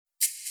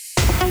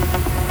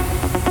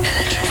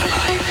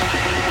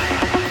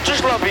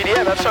love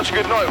EDM, had such a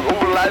good night. All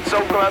the lads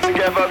all come out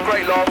together,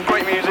 great laugh,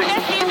 great music.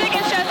 Yes, music,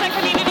 it shows like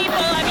community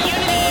full of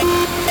unity.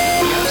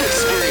 You have to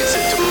experience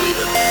it to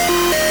believe it.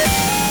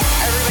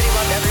 Everybody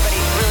loved everybody.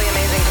 Really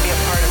amazing to be a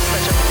part of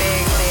such a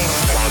big thing.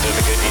 As long as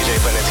there's a good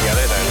DJ putting it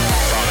together, then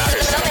it's all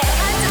matters.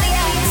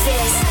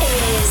 This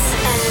is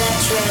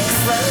Electric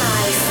for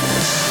Life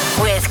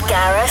with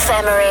Gareth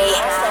Emery.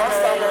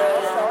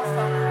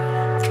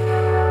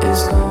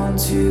 It's gone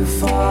too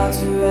far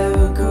to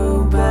ever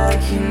go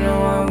back. You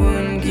know I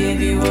wouldn't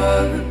give you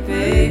up, but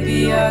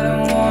baby, I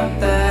don't want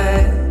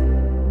that.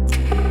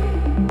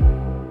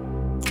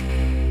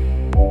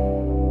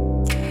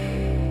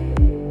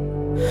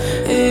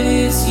 It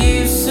is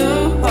you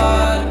so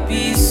hard to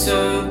be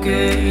so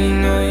good. You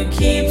know you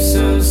keep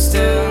so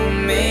still.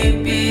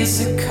 Maybe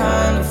it's a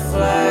kind of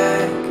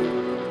flag.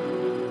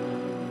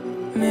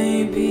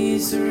 Maybe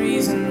it's the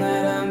reason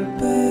that I'm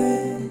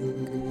back.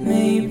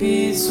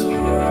 Maybe it's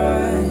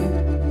alright.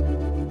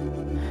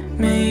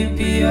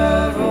 Maybe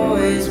I've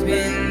always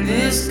been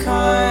this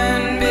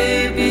kind.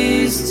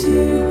 Baby, it's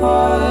too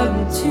hard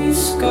and too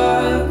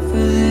scarred for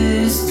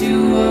this to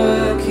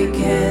work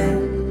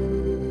again.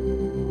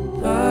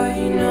 But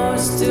you know I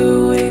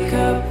still wake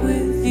up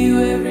with you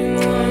every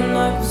morning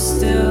like I'm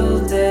still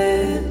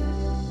dead.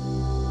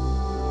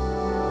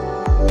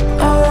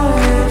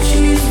 Oh,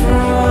 she's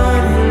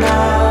running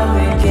out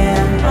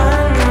again. I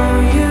know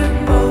you're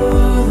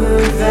over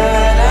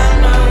that. I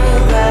know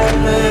that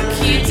look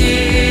you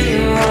did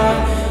wrong.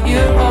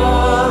 You're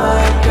all I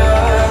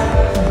got.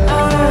 I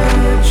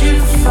heard you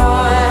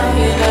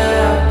fired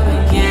up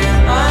again.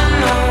 I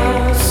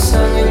know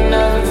something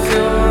doesn't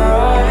feel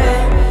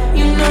right.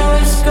 You know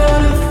it's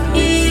gotta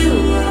feel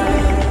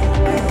right.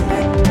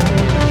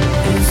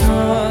 It's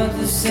not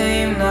the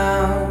same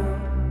now.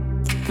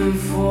 But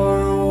for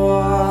a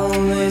while,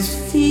 this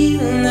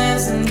feeling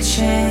hasn't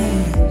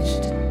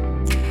changed.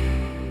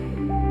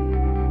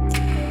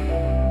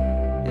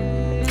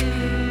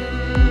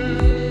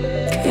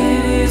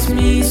 It is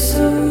me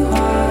so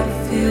hard,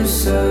 feels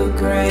so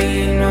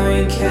great. You know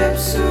you kept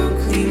so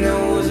clean. There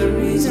was a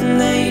reason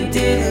that you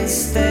didn't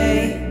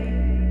stay.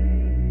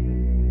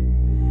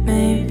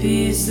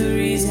 Maybe it's the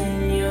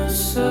reason you're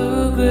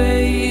so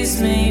great.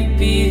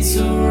 Maybe it's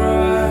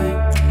alright.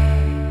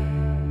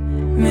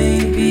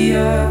 Maybe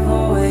I've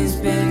always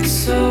been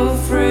so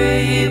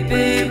afraid.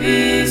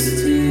 Baby,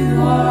 it's too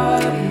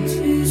hard and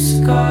too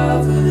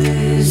scarred for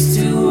this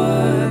to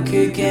work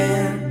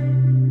again.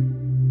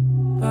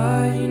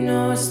 But you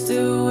know I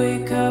still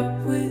wake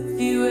up with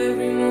you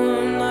every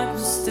morning like I'm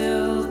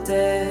still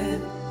dead.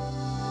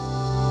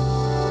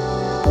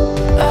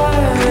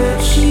 I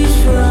heard she's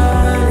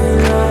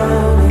running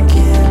out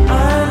again. I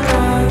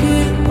know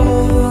you're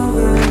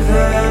over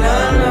that.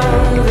 I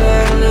know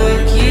that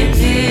look you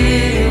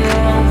did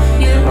wrong.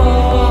 You're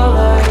all I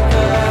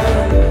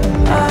got.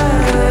 I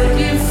heard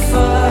you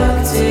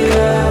fucked it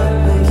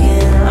up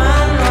again. I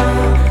know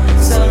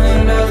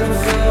something doesn't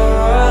feel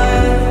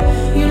right.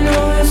 You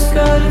know it's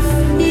gotta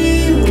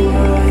feel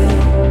right.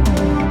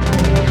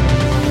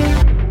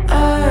 I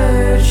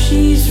heard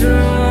she's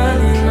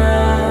running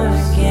out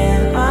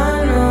again. I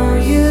know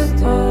you're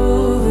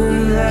over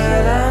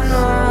that. I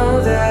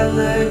know that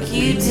look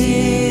you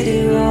did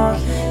it wrong.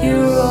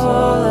 You're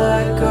all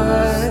I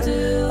got.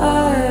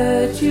 I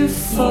heard you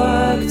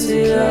fucked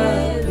it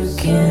up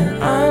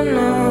again. I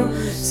know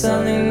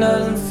something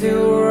doesn't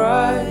feel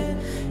right.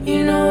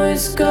 You know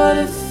it's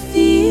gotta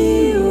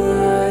feel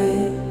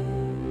right.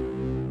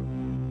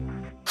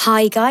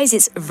 Hi guys,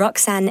 it's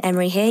Roxanne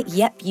Emery here.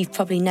 Yep, you've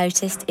probably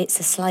noticed it's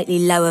a slightly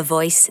lower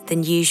voice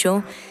than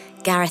usual.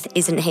 Gareth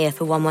isn't here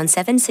for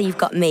 117, so you've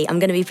got me. I'm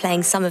going to be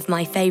playing some of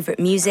my favourite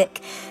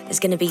music. There's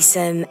going to be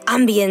some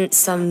ambient,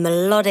 some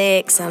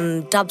melodic,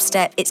 some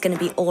dubstep. It's going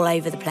to be all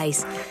over the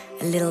place.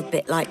 A little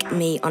bit like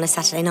me on a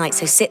Saturday night.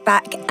 So sit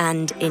back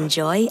and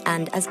enjoy.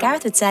 And as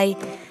Gareth would say,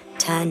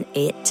 turn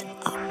it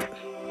up.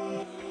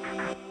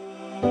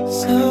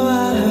 So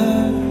I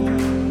heard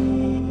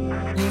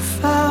you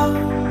found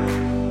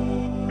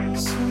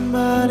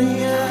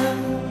somebody else.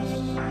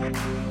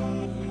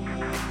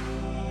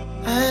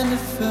 And at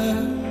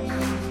first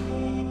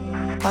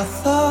I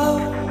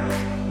thought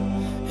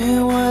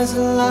it was a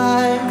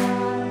lie.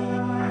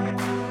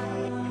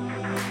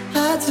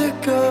 I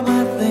took all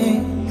my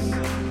things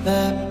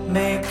that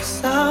make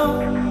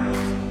sound.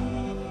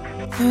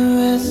 The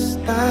rest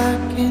I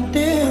can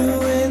do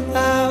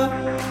without.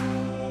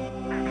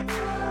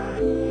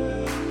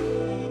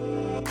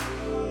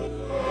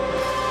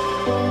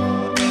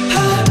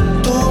 I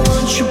don't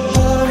want your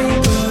body,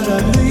 but I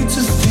hate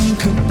to think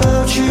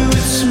about you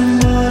with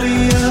somebody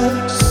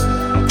else.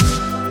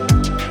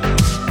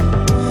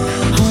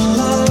 Our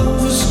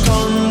love was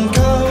gone and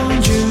gone.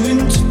 You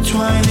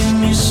intertwining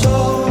your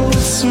soul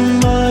with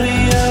somebody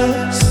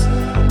else.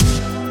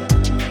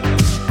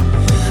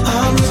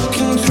 I'm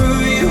looking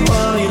through you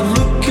while you're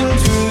looking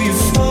through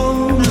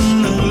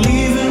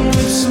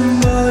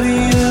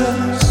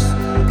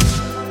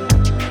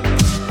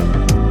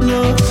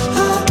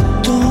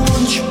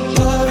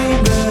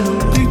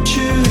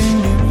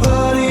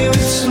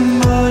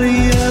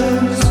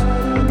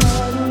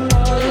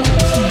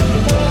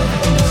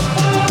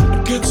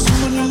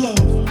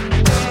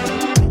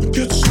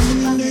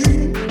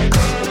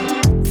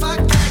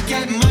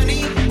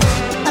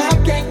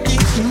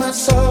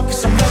myself,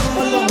 'cause I'm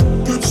never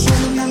alone. Get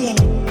someone you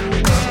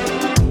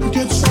love,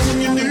 get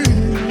someone you need.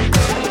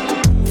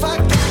 If I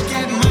can't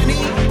get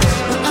money,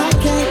 but I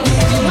can't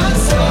give you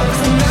myself,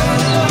 'cause I'm never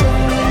alone.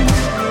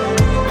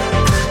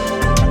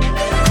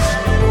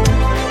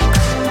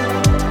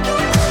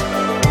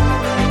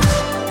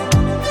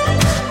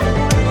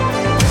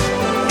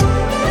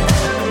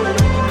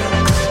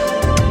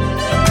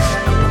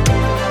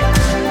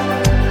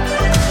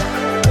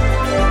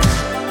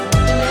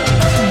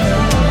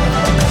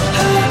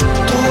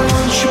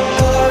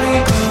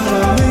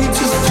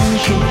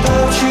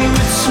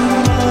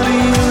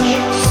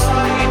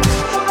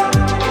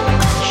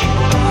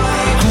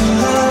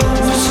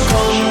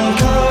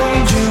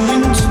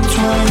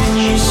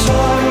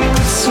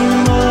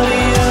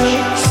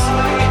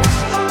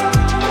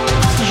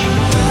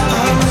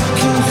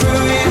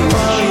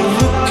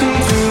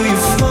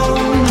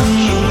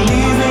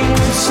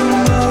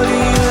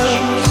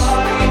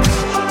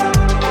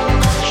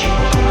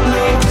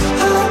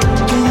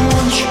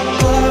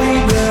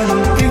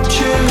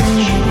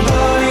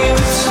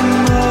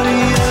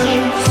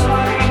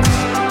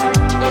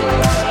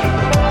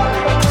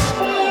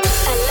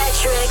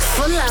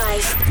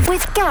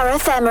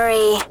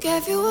 Emery.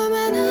 Gave you a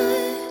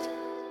minute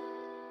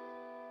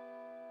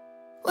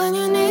when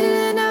you needed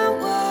an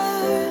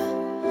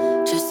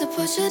hour just to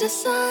push it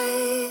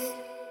aside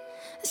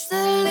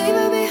instead of leave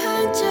it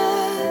behind you.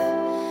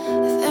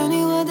 If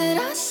any word that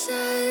I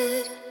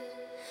said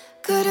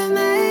could have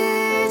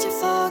made you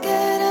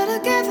forget, I'd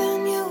have given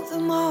you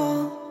them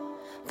all,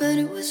 but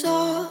it was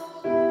all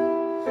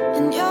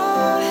in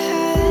your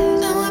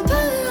head. And we're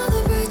burning all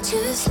the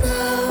bridges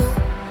now,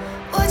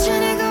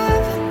 watching it go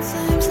up in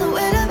flames,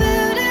 nowhere to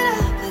build it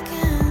up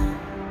again.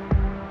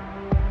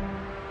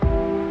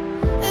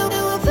 And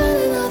we're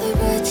burning all the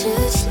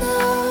bridges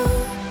now,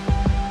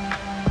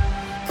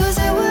 'cause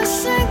it was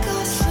sink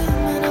or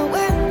swim, and I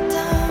went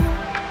down,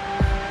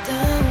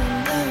 down,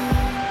 down.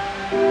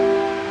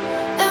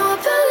 And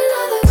we're burning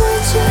all the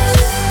bridges,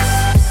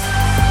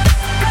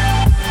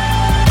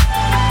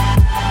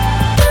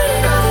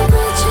 burning all the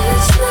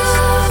bridges now.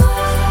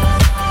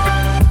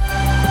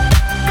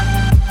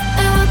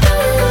 And we're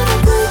burning all the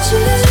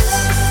bridges,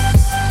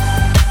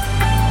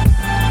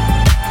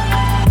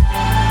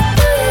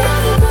 burning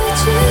all the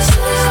bridges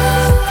now.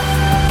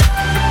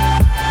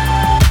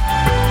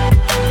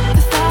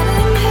 If I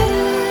didn't hit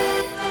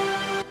it,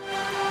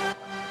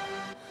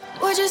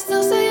 would you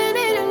still say you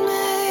needed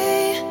me?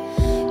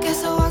 Guess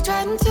I walked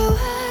right into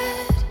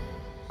it.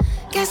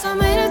 Guess I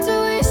made it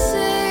too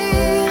easy.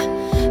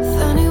 If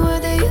any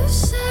word that you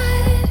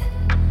said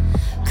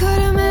could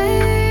have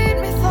made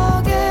me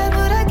forget,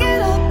 would I get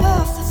up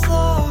off the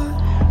floor?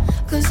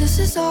 'Cause this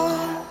is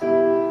all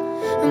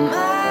in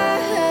my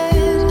head.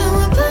 And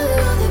we're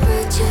burning all the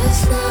bridges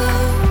now,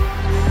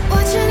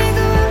 watching it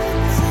go up in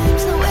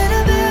flames, nowhere to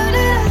build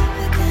it up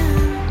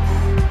again.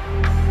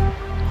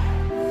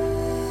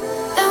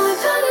 And we're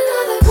burning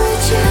all the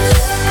bridges,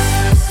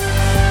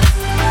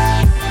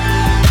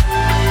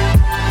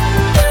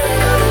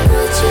 burning all the bridges.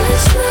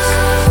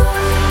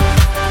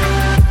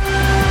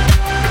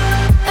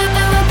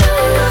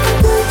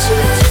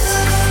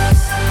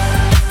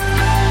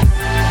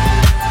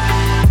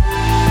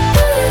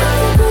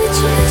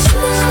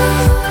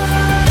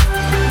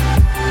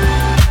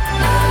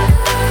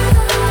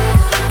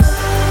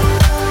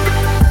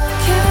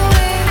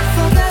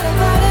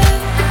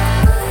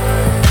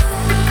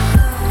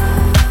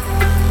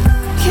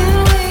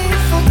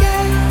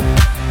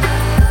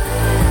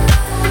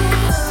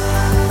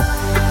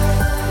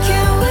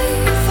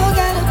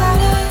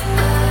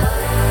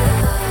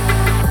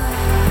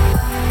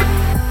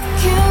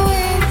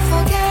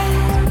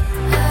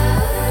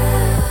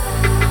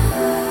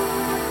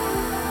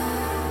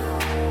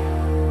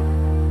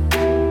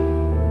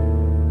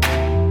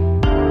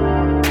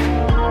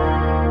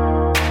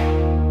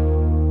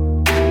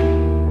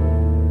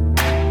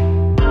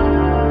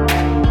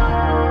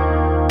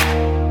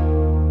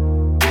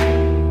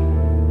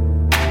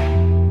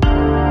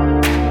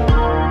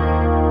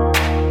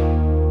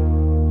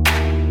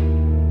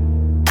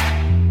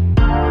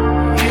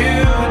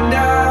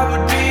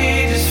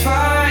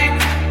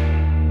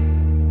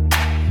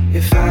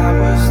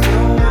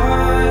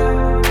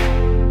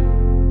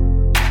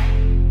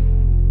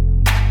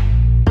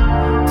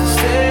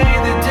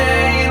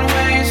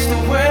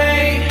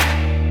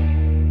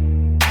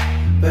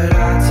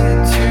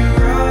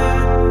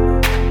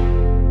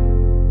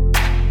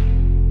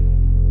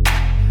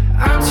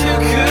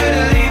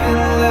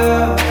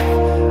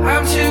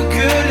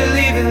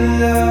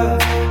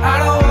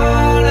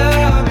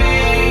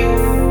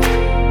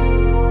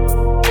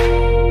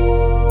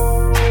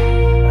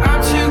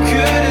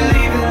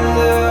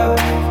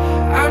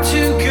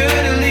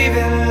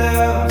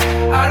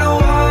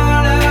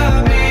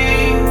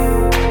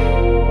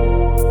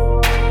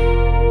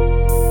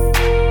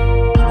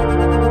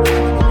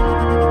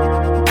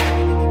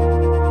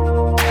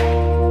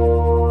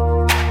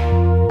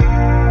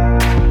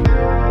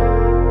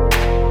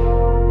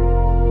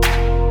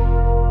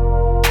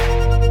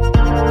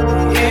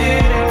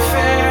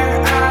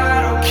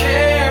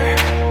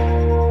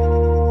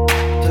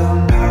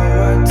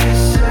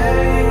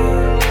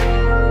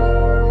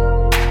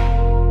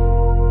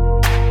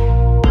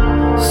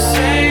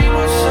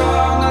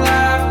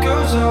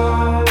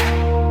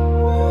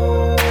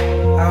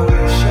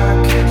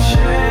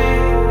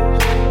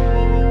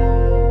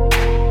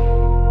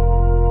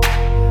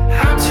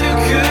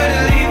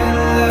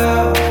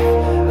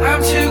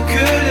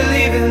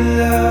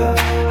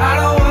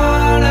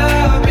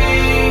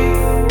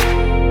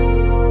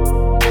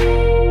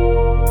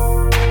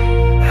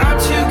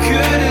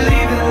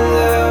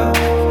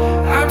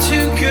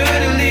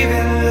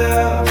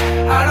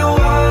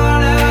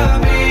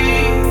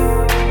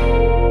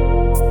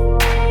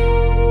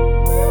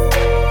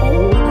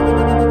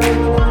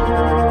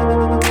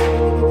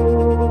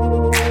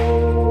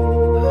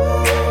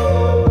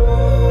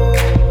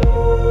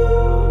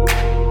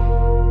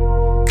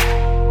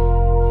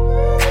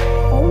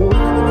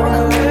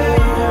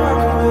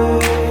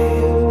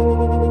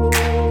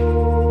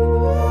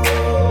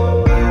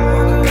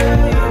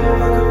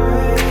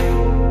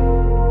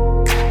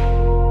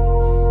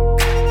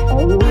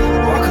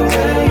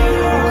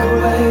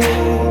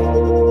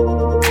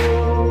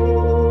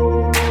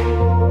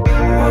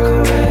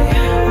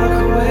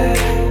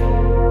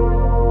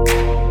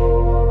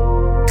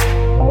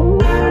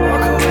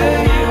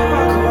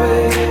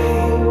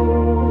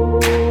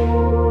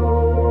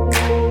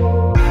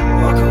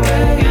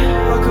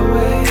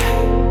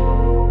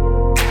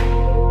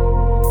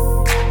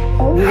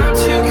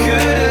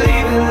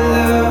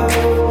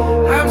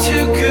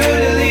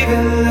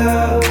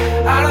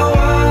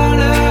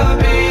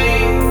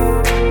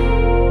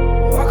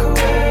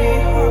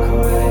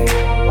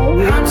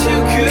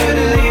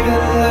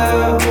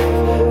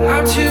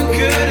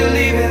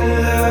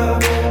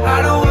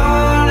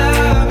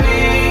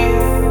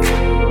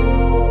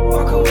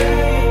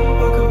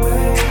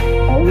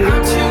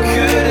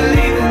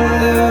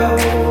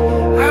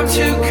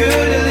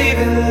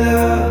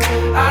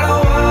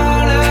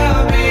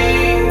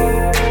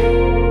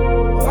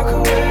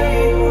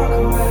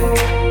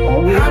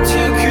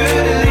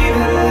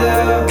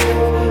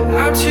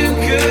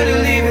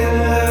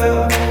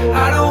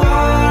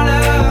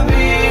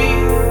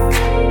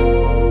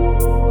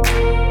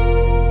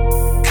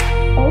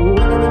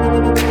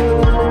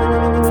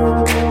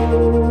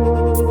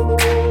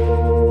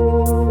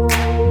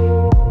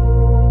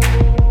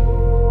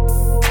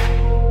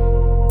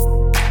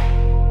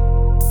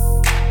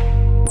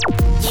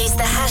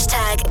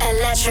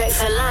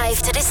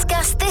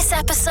 us this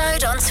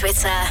episode on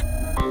Twitter.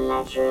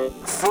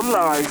 For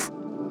life.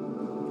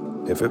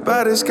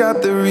 Everybody's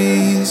got the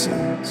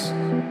reasons.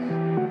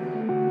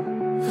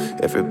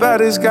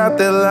 Everybody's got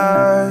their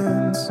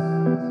lines.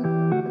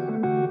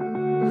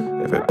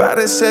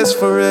 Everybody says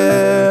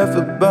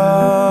forever,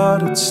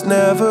 but it's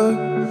never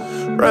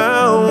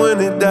round when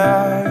it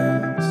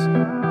dies.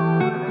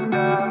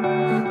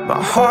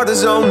 My heart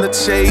is on the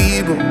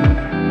table.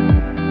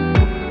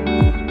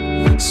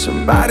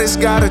 Somebody's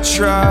gotta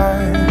try.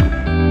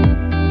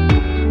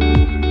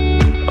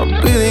 I'm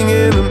breathing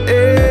in, I'm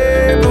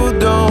able,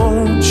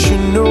 don't you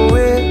know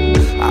it?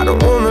 I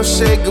don't wanna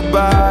say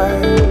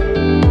goodbye.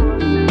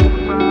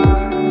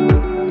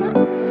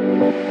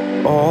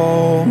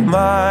 All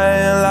my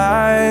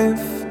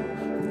life,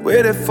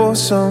 waited for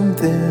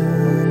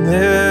something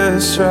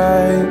that's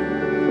right.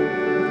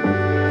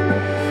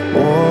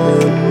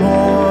 One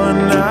more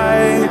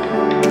night,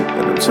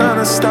 and I'm trying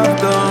to stop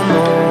the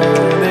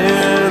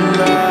morning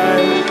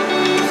light.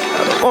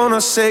 I don't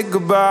wanna say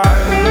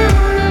goodbye.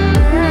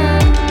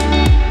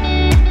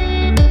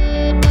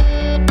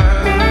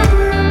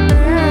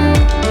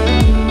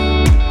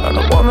 I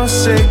don't wanna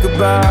say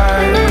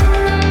goodbye.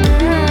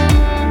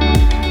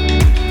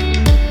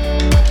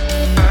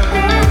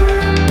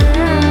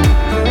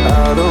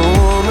 I don't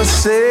wanna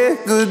say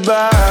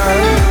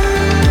goodbye.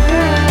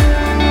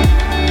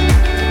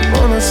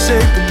 Wanna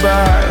say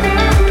goodbye.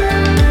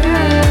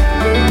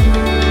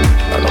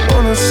 I don't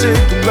wanna say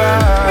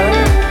goodbye.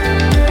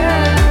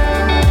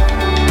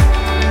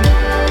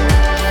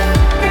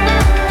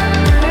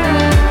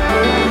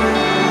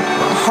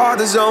 My heart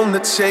is on the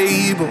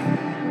table.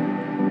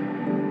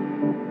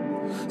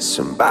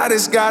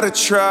 Somebody's gotta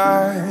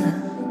try.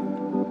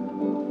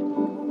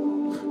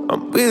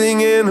 I'm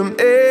breathing in, I'm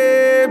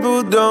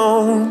able,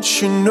 don't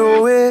you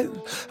know it?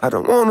 I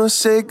don't wanna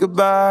say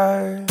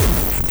goodbye.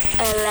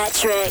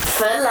 Electric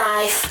for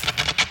Life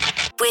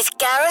with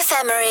Gareth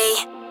Emery.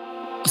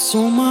 I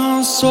sold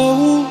my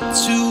soul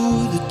to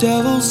the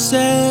devil,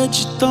 said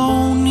you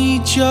don't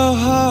need your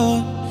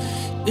heart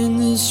in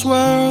this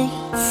world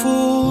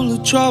full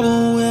of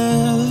trouble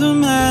where the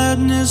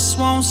madness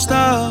won't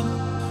stop.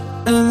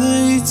 And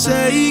they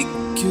take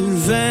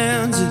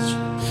advantage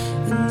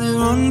and they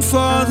run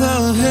for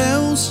the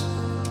hills,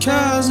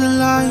 'cause their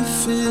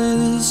life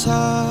is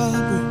hard.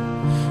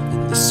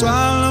 And they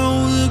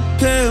swallow the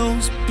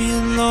pills,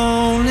 being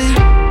lonely.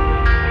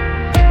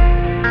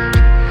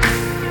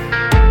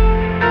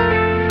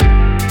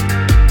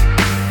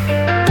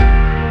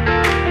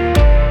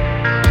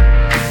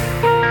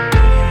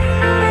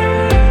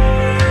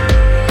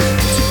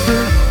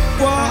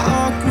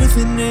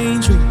 An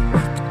angel,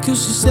 because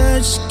she said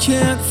she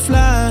can't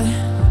fly.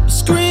 I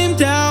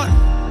screamed out,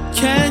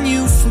 can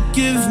you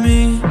forgive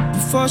me?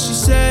 Before she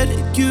said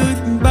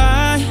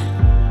goodbye.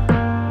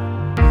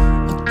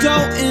 I'll go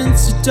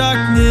into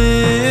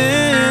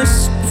darkness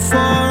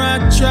before I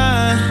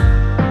try.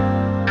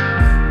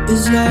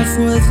 Is life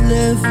worth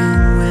living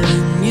when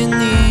you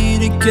need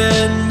to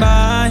get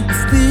by?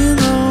 I've been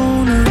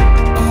on it.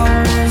 I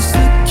was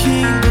the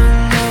king, but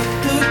not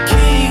the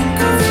king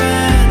of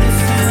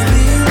anything.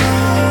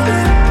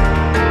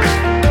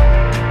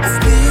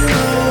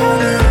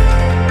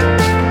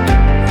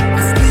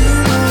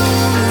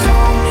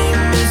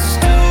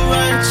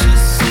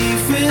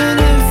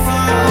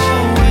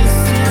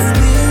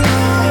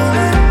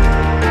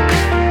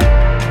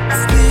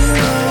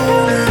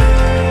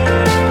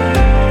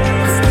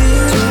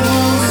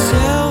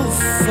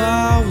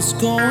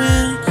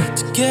 Going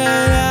to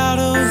get out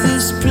of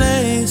this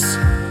place,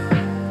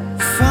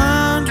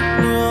 find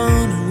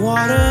running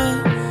water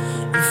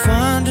and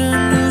find a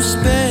new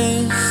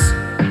space.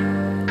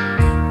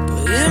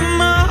 But in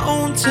my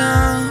own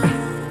time,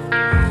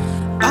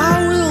 I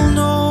will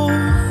know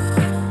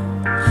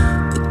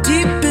that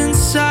deep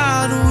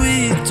inside we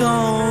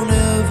don't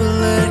ever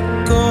let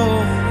go.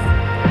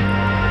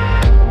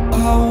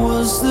 I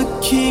was the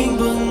king,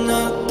 but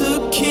not the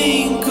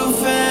king of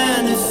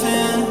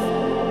anything.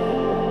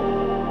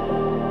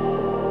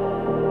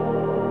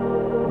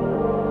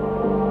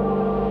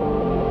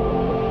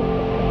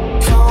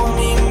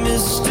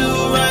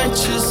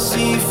 Just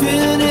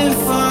even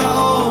if I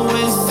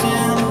always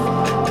sin.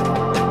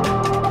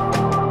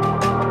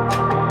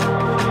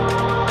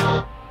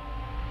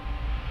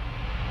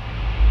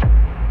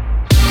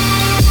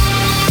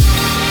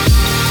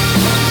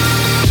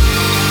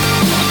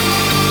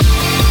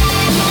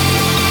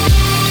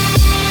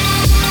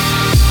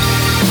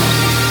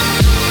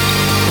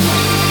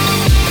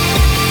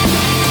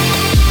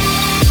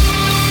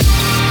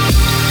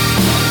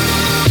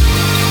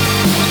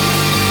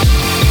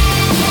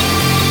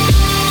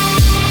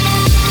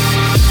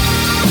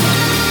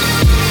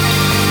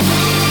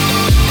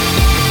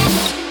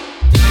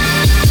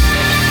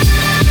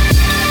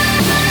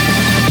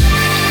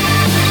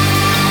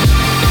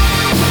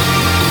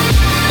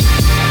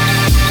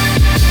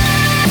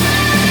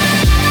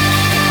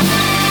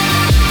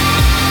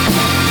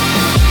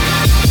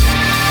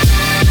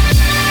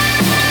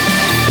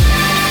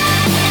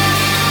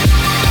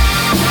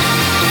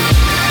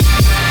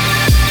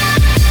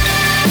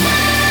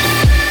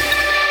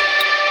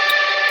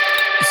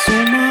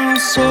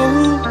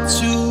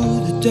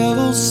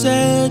 devil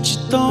said you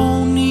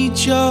don't need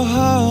your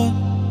heart.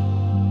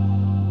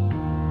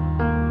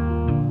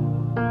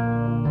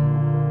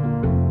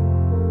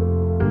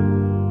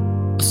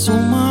 I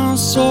sold my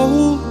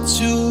soul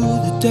to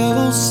the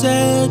devil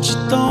said you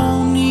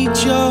don't need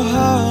your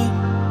heart.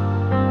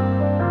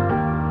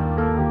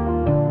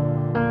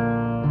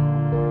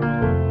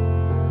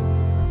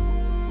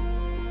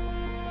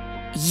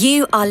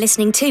 You are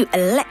listening to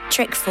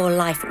Electric for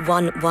Life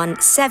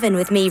 117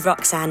 with me,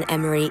 Roxanne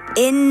Emery,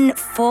 in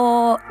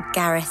for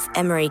Gareth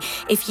Emery.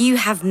 If you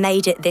have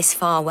made it this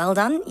far, well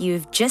done.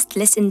 You've just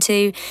listened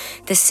to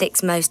the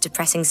 6 most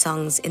depressing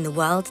songs in the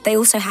world. They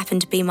also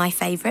happen to be my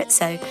favourite,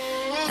 so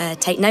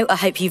take note. I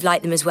hope you've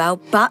liked them as well.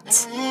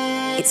 But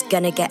it's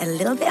going to get a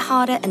little bit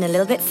harder and a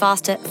little bit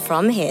faster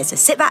from here. So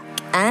sit back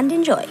and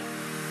enjoy.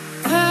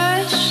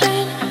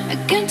 Pushing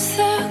against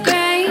the grain.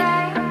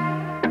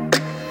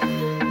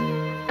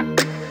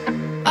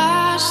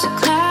 Watch the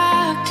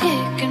clock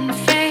tick and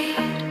fade.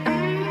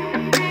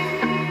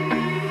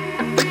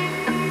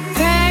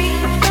 Pray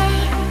for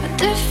a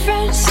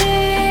different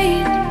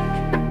scene.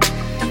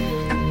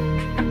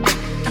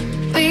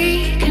 We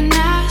can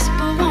ask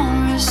but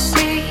won't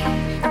receive.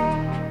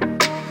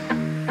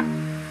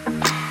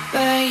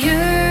 But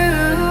you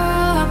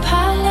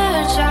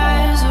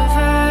apologize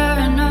over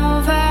and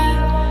over.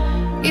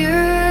 You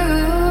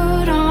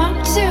don't want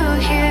to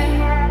hear.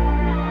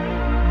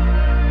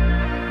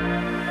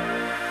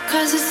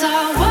 'Cause it's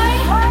all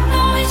white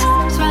noise,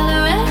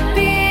 swallow and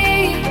be.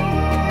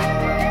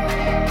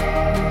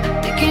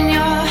 Taking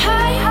your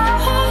high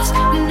horse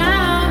and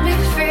I'll be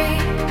free.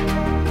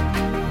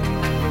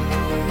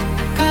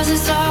 'Cause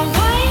it's all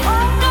white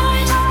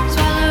noise,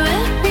 swallow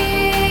and be.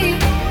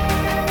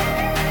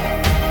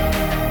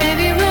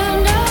 Maybe we'll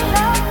know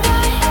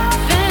why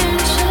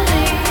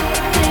eventually.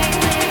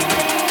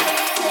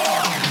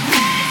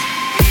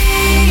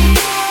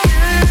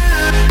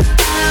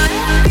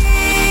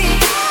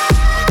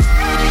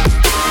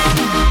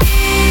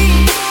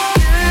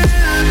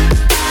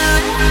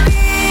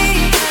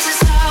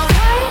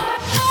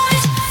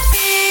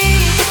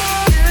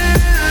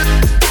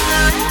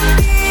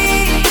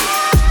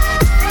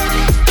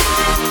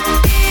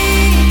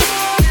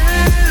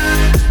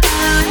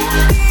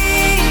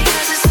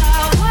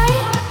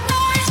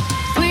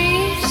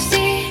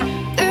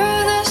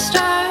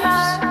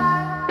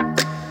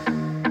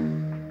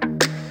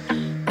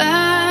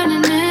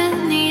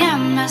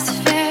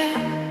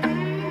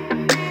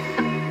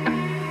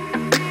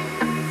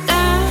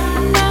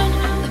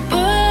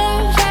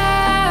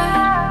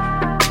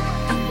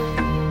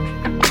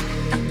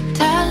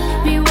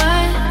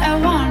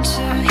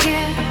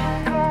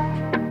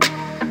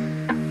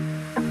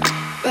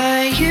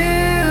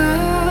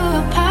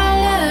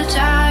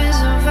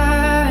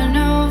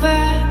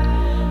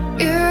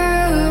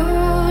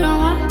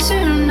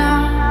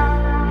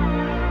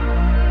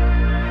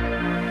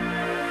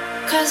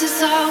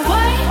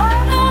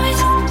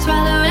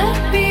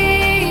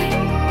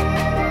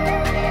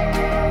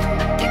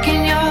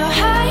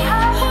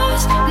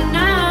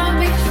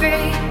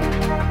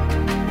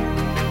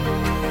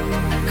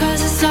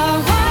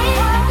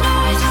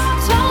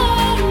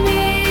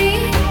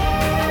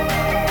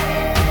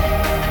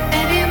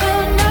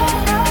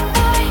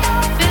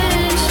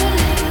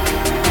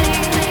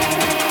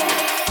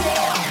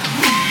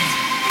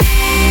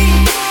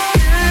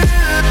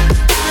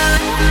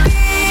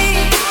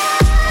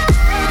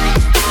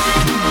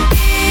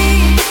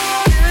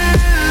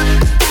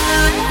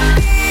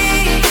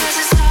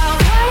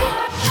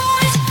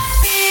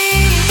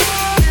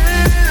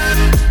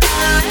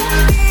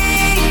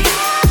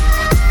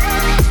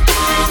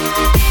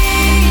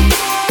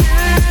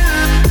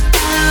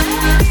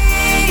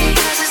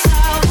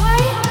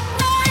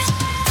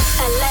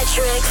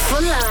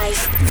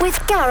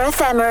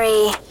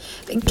 Emery.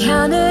 Been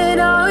counting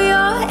all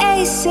your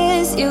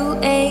aces, you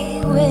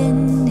ain't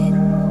winning.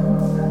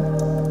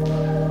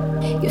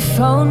 Your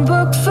phone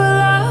book full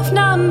of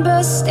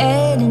numbers,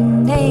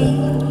 staring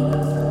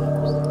names.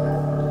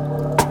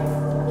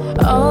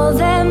 All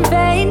them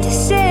vain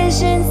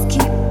decisions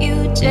keep you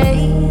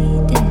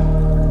jaded.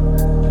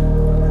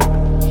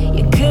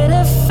 You could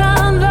have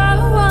found the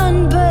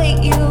one,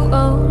 but you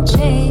won't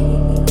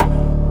change.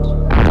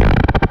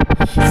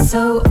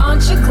 So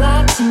aren't you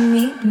glad to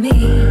meet me?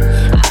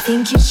 I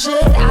think you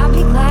should, I'll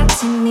be glad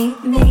to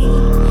meet me.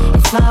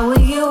 If I were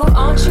you,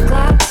 aren't you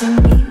glad to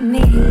meet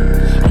me?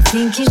 I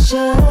think you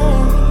should.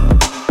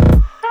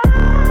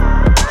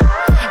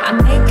 I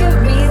make a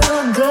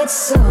real good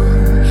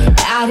song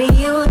out of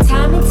you,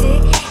 time and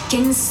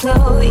ticking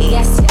slow.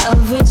 Yes, you're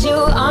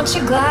overdue, aren't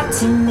you glad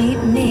to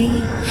meet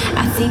me?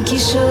 I think you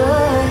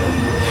should.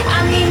 I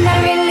mean, I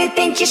really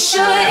think you should,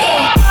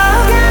 yeah.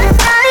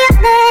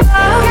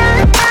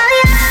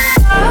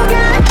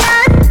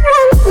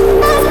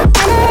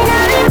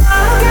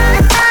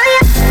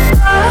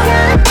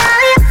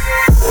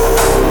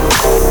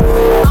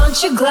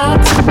 Aren't you glad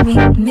to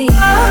meet me?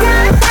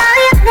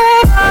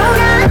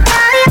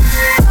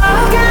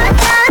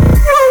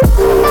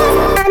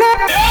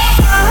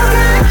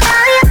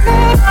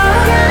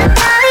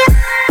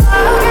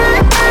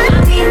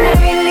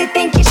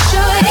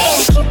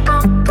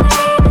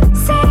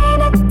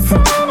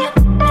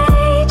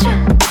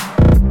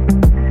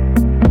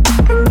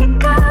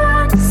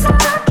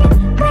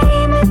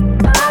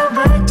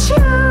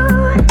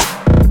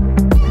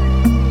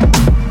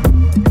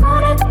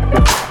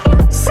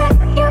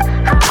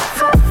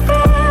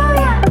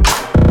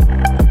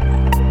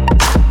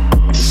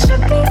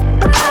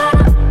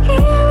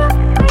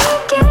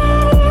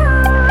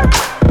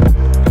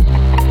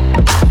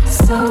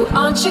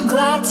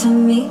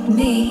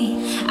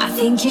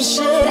 think you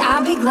should.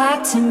 I'd be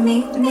glad to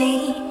meet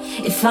me.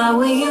 If I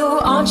were you,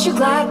 aren't you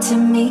glad to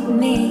meet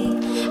me?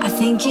 I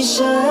think you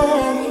should.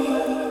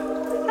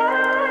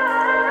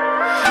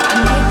 I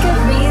make a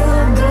real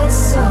good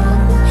song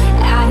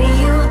out of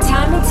you,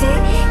 time is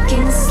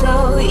ticking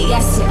slow.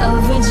 Yes, you're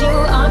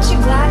overdue, aren't you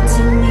glad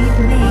to meet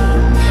me?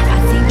 I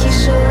think you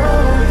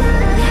should.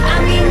 I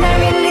mean, I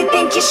really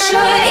think you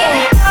should,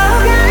 yeah.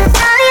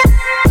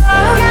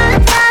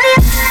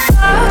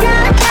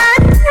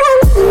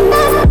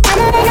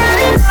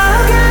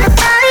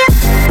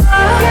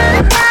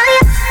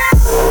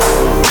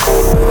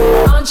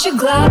 Aren't you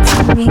glad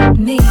to meet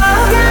me? I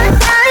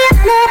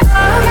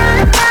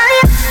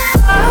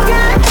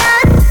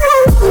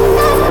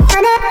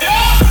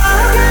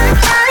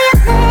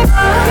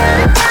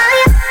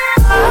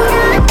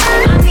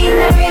mean,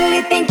 I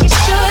really think you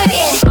should,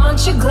 yeah.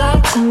 Aren't you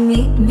glad to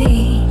meet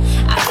me?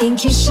 I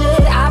think you should,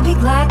 I'd be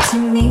glad to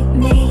meet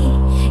me.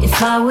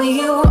 If I were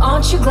you,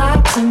 aren't you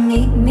glad to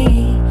meet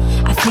me?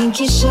 I think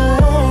you should.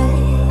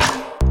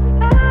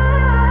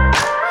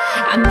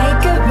 I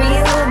make a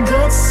real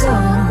good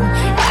song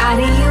out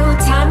of you,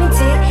 time is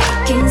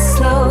ticking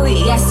slow.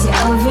 Yes, you're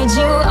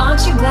overdue,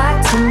 aren't you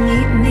glad to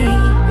meet me?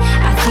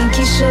 I think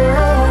you should.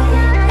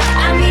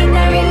 I mean,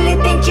 I really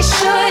think you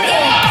should,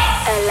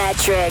 yeah.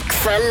 Electric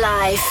for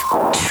Life,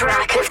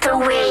 track of the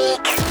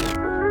week.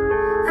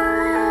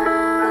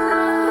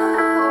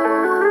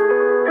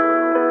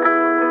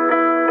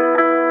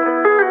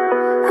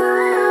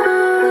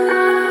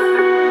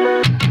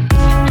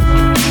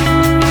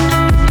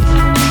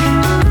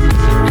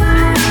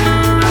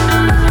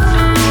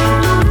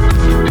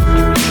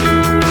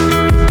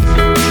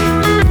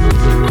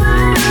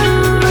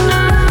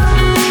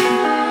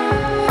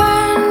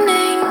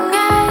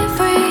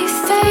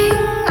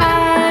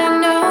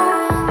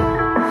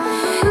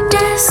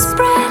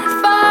 Desperate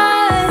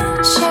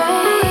for change.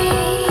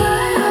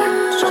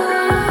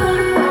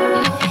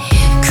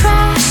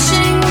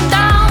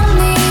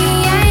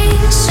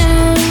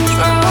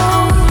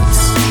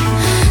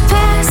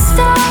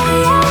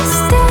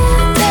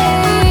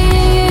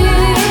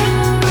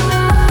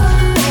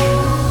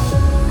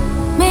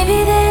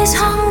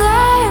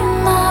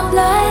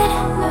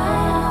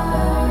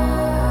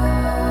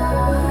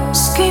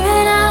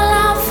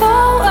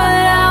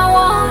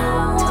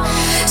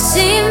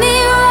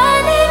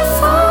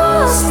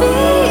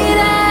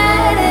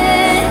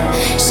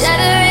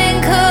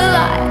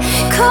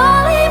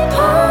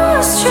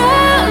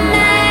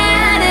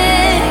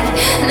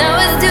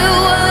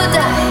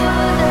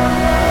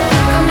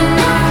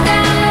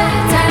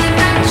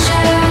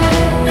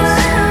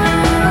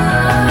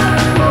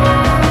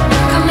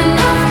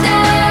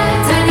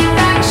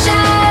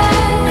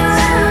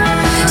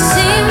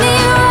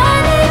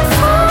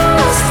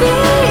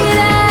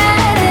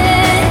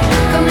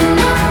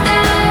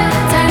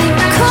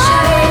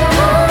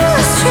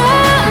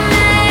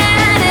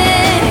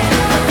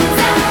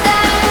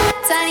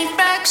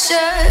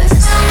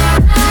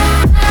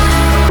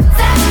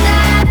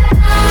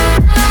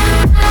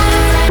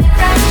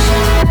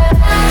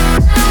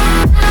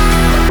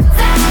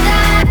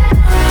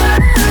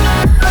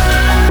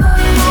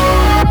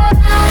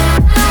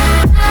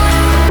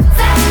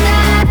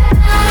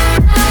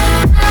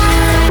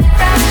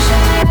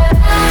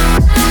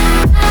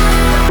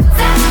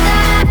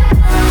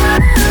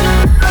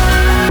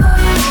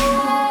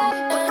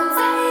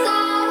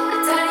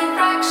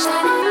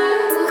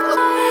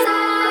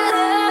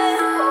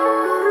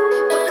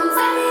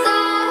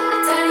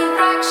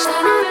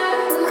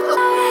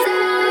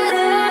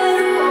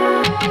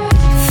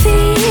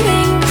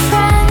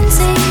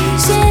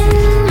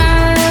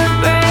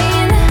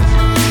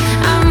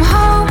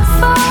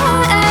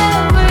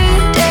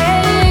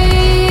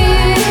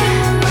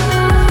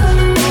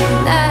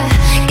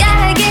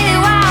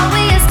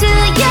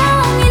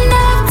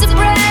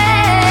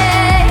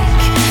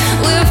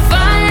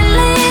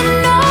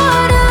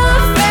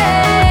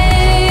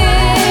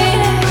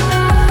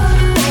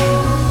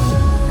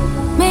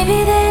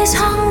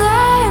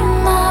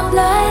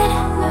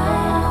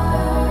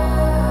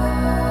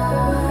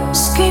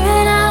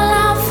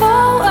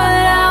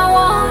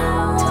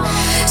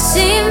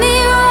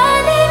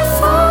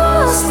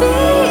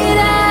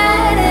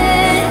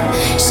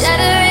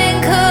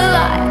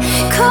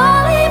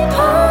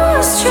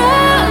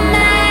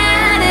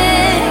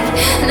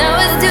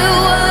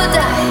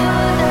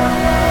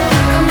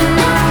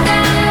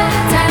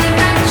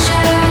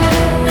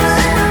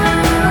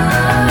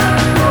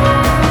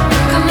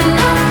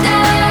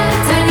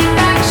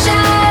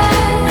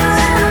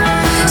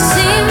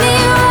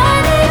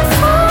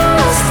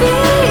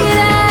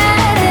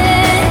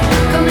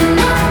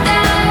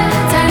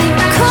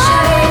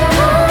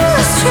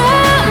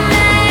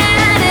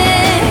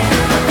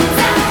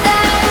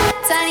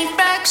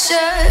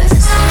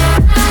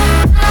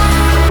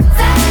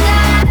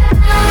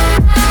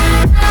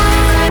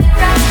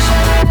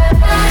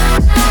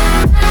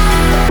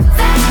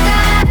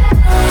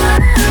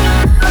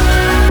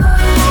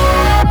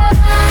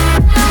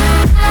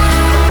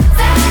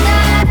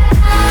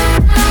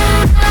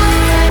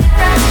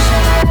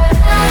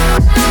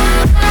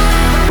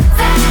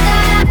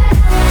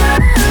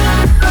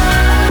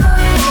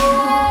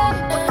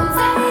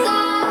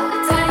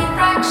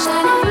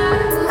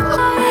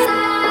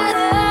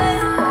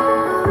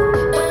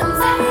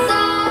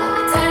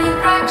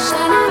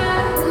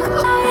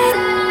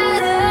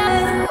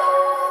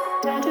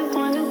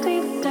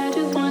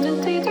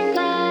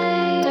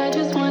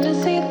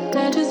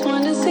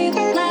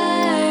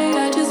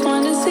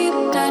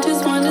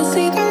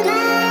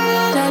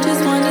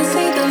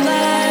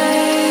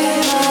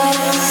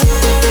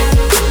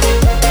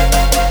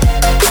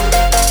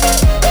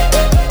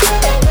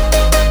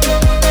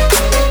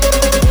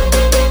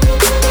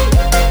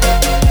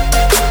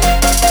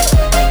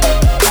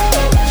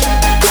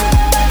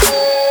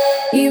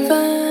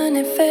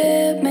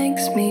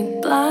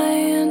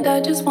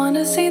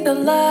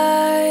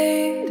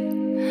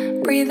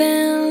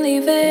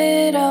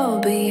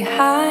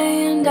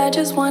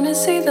 just wanna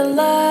see the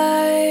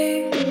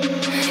light.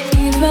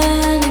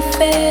 Even if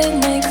it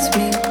makes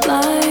me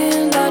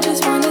blind, I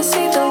just wanna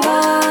see the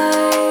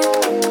light.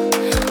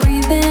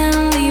 Breathe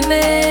in, leave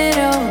it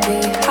all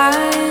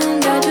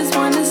behind. I just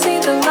wanna see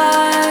the light.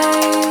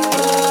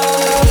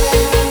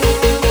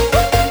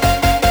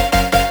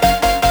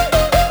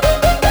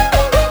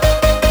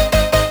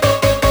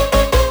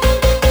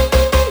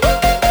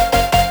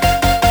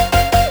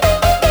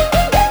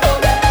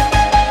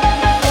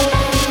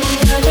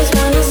 I just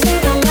wanna see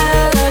the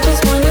light. I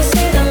just wanna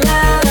see the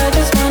light. I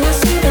just wanna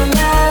see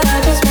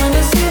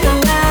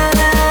the light.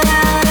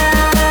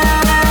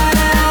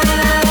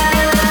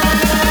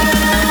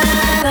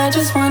 I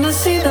just wanna see the light. I just wanna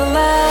see the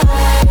light.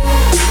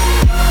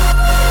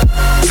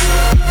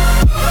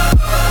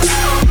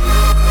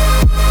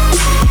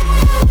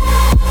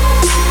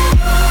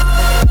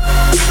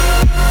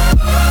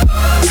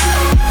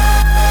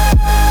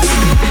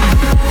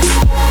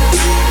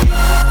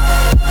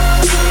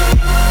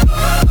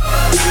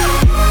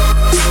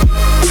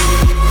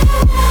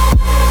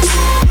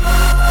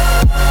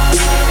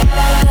 I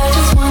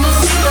just wanna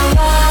see the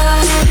light.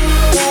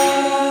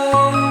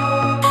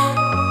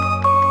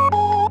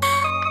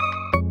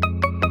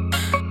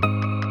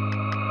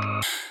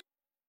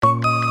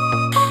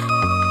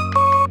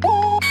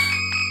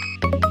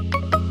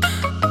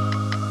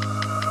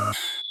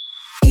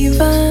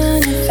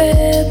 Even if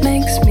it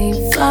makes me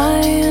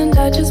blind,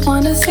 I just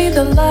wanna see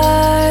the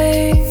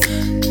light.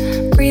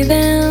 Breathe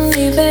in,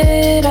 leave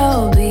it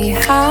all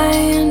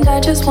behind. I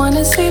just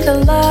wanna see the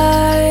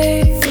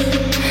light.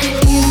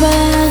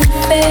 Even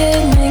if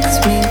it makes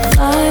me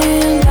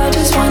blind, I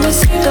just wanna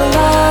see the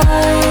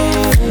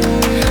light.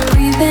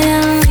 Breathe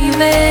in,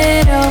 leave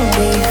it all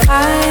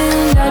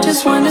behind. I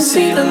just wanna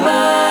see the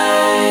light.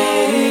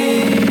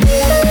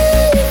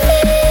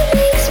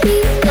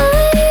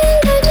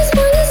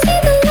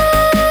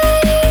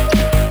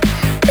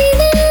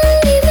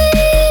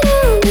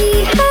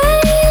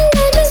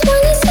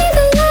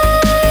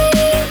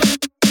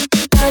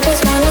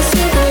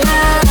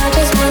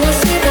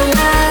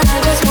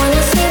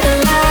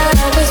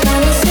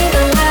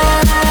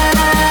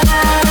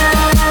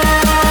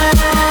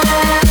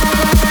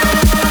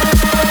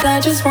 I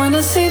just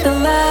wanna see the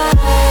light.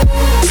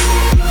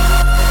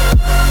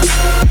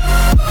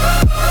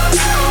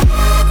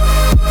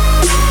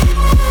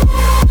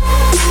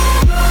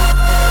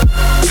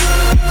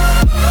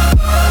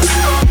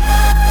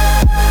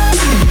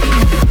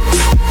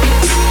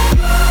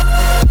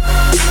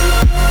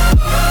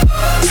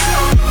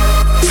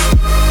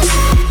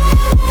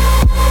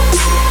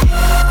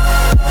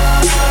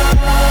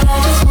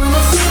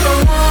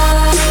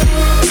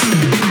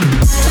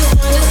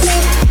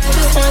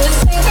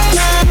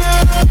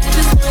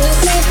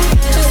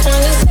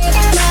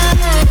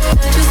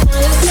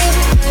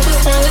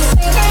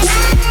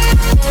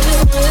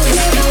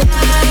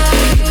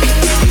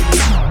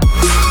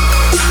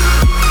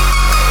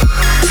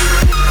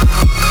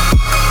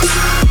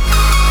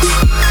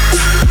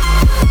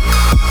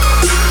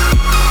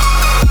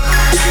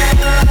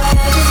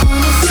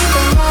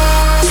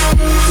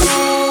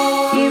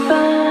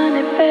 Even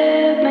if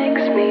it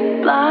makes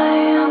me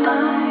blind,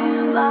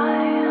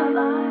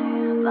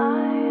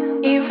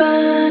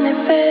 even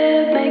if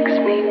it makes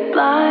me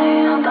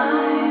blind,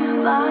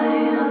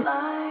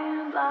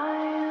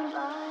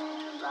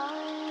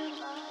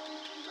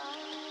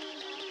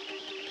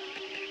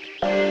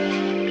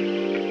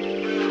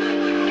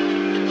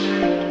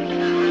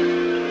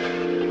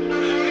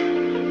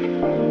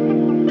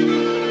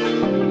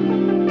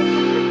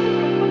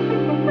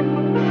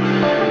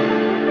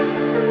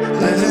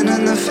 Living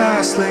in the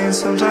fast lane,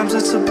 sometimes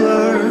it's a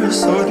blur.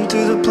 Sorting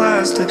through the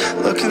plastic,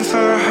 looking for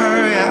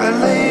her. Yeah,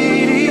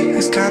 lady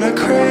is kinda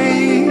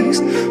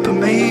crazed, but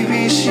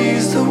maybe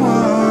she's the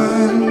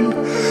one.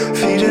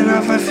 Feeding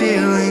off my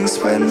feelings,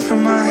 sweating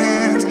from my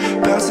hands,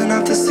 bouncing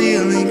off the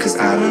ceiling, cause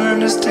I don't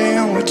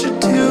understand what you're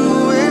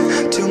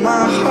doing to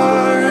my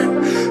heart.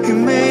 You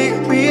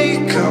make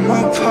me come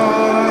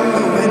apart.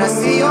 When I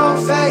see your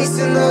face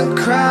in the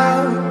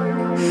crowd,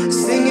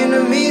 singing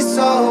to me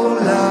so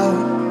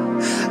loud,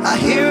 I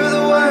hear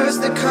the words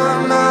that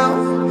come out,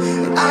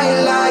 and I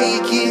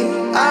like it,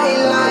 I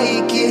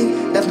like it.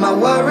 Left my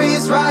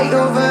worries right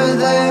over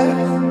there.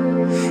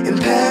 In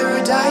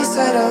paradise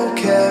I don't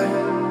care,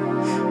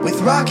 with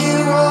rock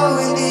and roll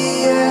in the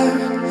air.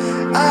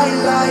 I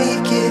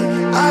like it,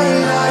 I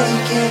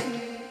like it.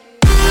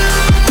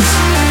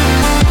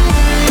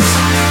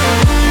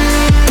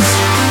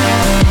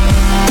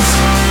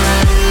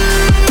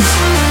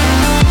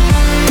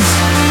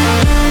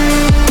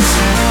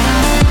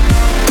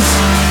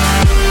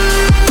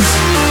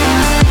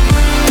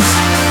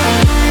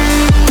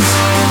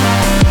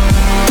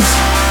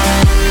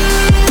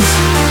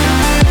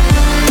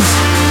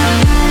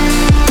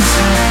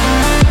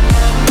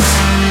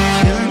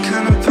 Feeling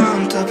kinda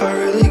pumped up, I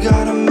really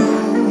gotta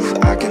move.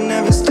 I can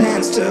never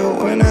stand still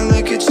when I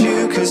look at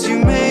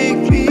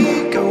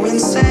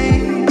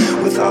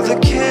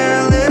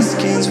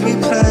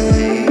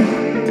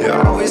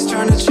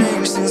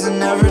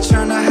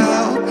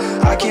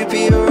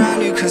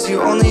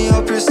you only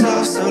help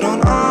yourself, so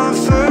don't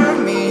offer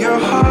me your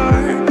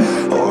heart,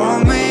 or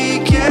I'll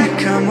make it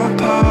come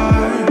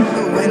apart.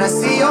 When I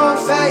see your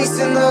face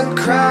in the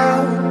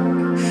crowd,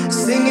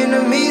 singing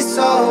to me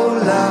so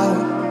loud,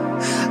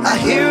 I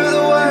hear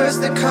the words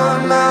that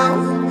come out,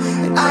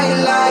 and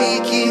I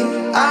like it,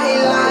 I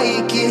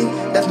like it.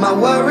 Left my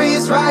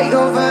worries right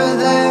over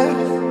there.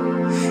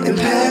 In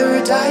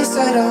paradise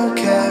I don't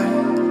care,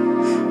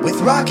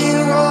 with rock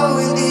and roll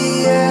in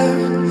the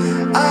air.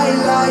 I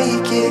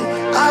like it,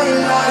 I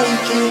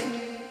like it.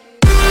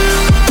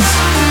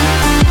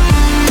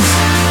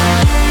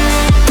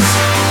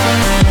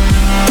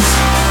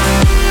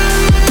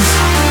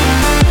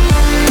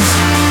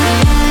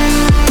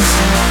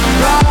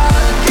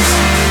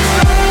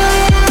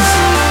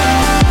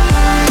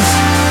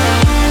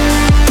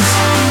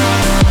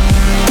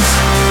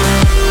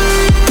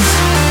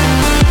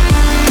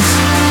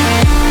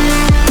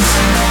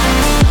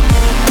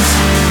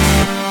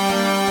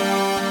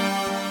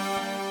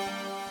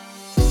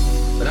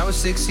 When I was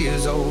 6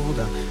 years old,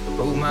 I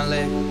broke my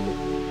leg.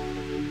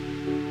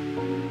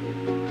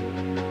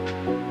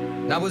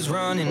 I was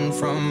running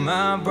from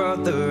my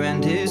brother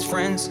and his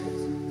friends,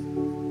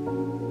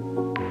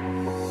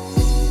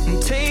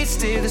 and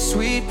tasted the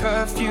sweet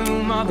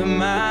perfume of the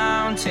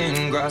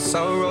mountain grass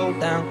I rolled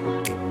down.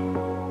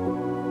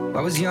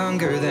 I was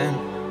younger then.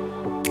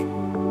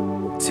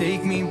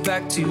 Take me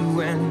back to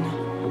when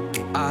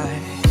I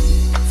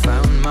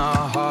found my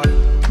heart,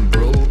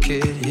 broke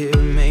it here,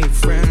 made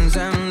friends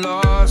and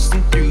lost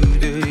them through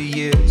the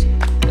years.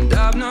 And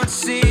I've not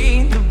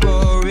seen the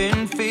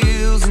boring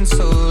fields in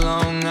so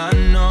long. I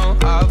know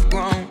I've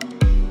grown,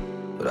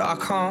 but I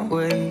can't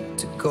wait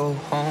to go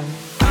home.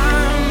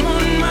 I'm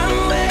on my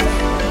way,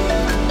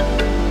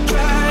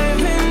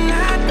 driving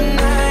at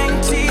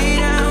 90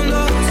 down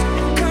those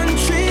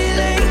country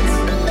lanes,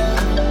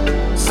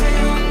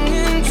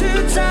 singing to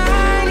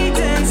Tiny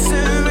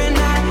Dancer, and I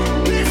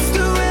miss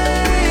the way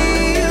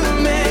you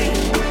make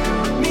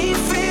me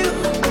feel.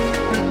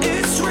 And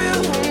it's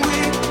real when we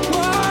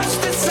watch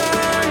the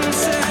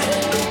sunset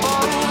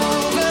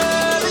over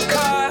the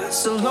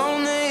castle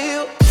on the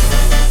hill.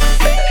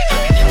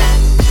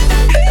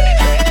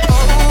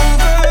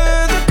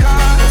 Over the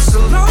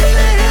castle on the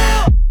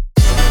hill.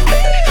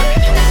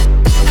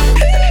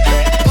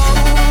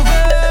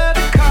 Over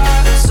the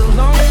castle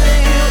on the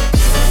hill.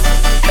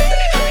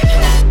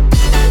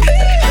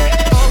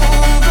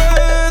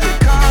 Over the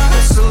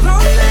castle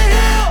on the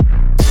hill.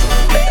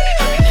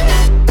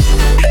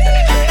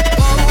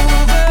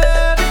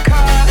 Over the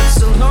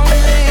castle on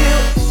the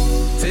hill.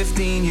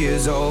 15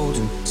 years old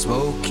and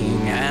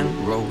smoking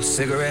and roll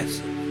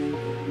cigarettes,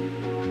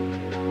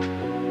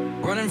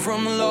 running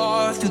from the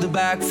law through the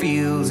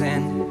backfields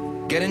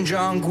and getting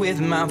drunk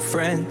with my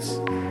friends.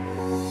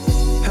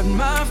 Had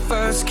my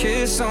first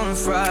kiss on a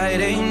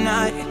Friday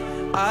night.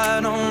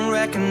 I don't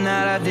reckon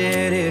that I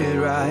did it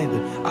right,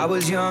 but I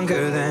was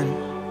younger then.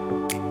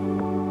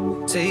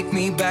 Take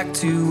me back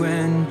to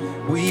when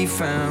we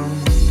found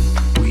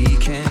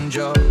weekend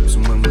jobs,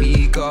 and when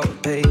we got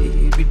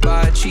paid, we'd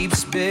buy cheap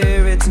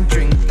spirits and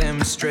drink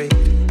them straight.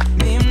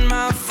 Me and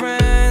my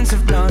friends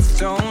have not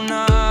thrown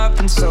up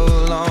in so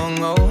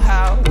long. Oh,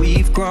 how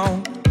we've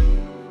grown,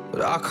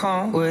 but I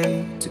can't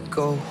wait to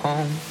go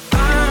home.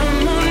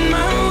 I'm on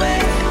my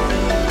way,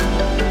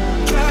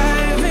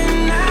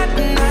 driving at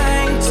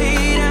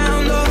 90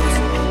 down those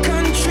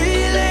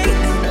country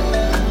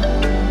lanes,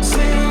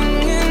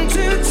 singing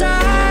to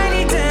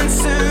Tiny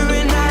Dancer,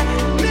 and I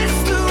miss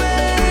the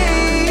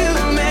way you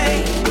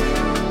make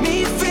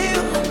me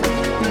feel.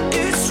 And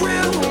it's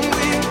real when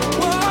we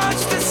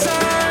watch the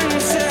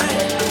sunset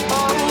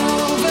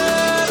over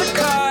the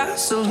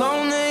castle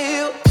on the hill.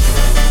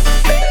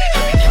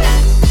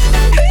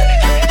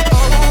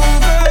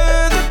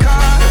 Over the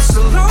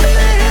castle on the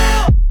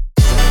hill.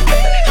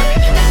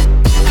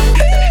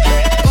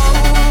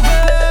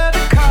 Over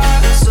the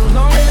castle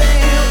on the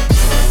hill.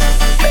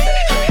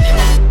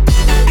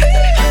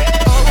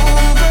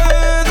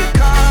 Over the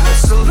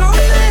castle on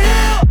the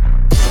hill.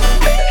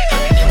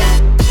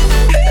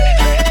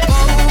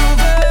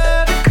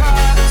 Over the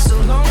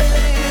castle on the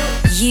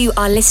hill. You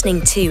are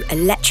listening to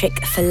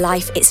Electric for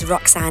Life. It's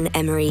Roxanne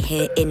Emery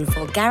here in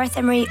for Gareth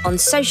Emery. On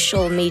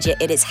social media,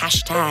 it is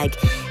hashtag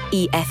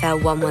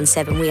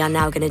EFL117. We are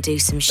now going to do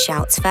some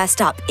shouts.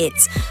 First up,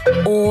 it's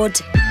Ord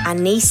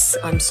Anis.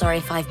 I'm sorry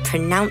if I've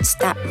pronounced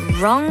that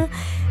wrong.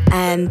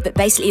 But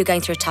basically, you're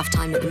going through a tough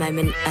time at the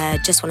moment.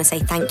 Just want to say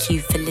thank you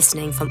for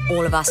listening from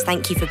all of us.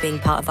 Thank you for being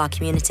part of our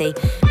community.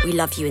 We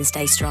love you and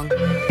stay strong.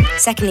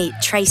 Secondly,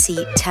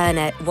 Tracy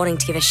Turner wanting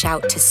to give a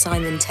shout to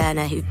Simon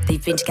Turner, who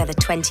they've been together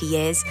 20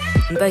 years.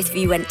 And both of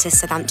you went to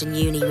Southampton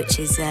Uni, which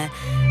is the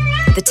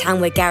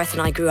town where Gareth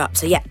and I grew up.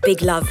 So yeah,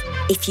 big love.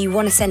 If you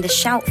want to send a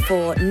shout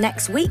for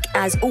next week,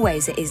 as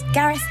always, it is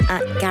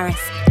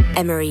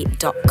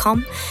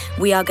gareth@garethemery.com.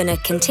 We are going to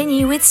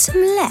continue with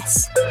some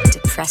less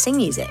depressing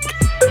music.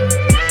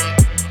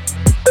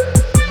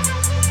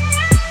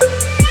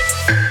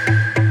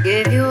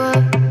 Gave you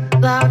up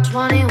about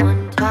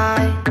 21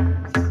 times.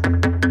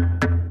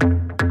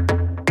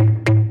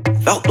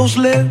 Felt those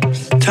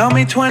lips tell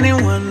me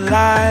 21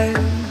 lies.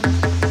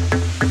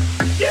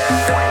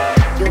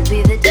 You'll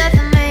be the death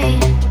of me.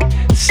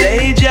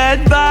 Sage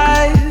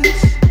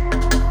advice.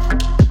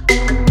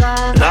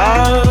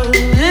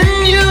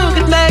 Loving you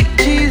could make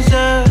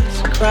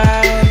Jesus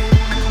cry.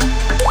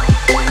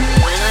 When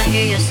I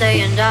hear you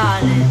saying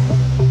darling,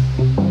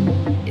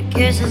 your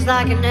kiss is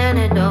like an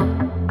antidote.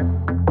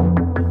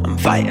 I'm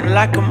fighting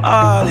like I'm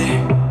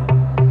Ollie,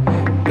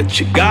 but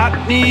you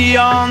got me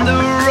on the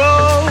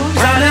ropes.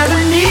 I never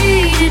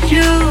needed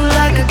you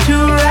like I do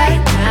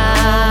right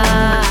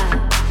now.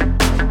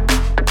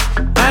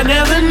 I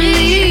never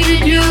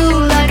needed you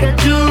like I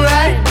do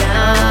right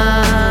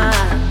now.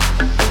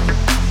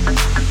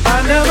 I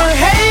never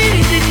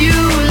hated you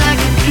like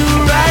I do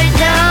right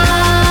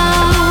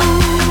now.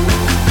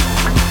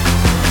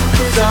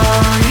 'Cause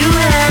all you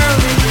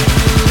ever do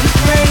is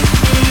break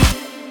me.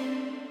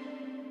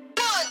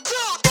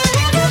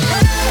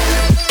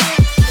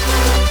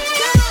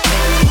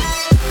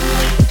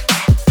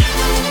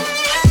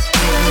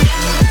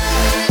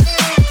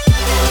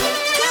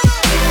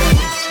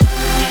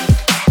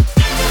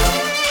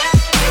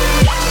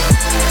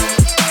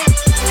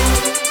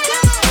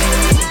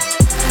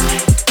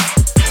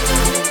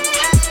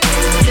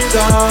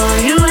 All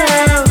you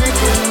ever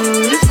do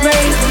is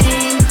break me.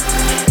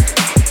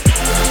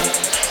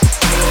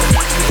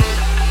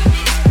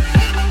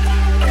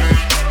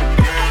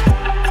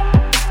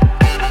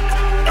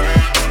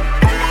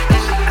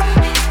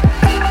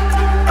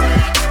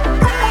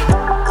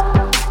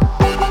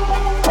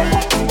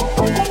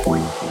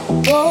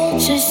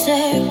 Vultures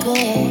circle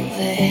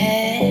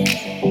overhead.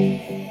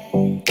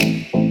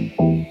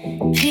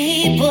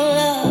 People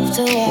love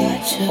to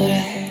watch you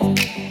ride.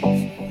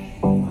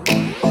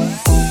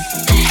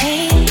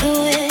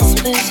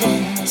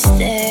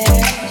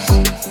 Stairs,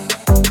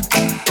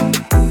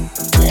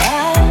 but I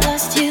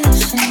lost you,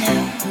 so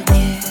now who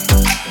cares?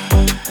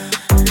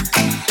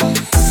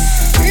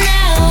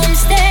 Now I'm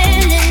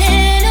standing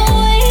in a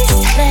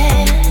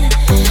wasteland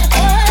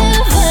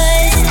of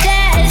us,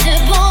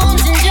 desert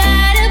bones and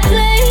dried up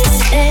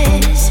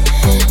places.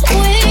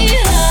 We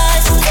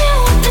lost.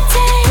 Don't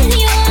pretend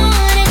you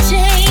wanna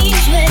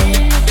change when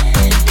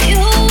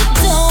you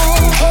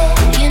don't. Oh,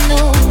 you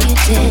know you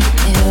did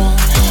me wrong.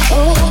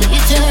 Oh, you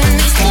turned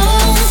me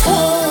stone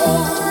cold.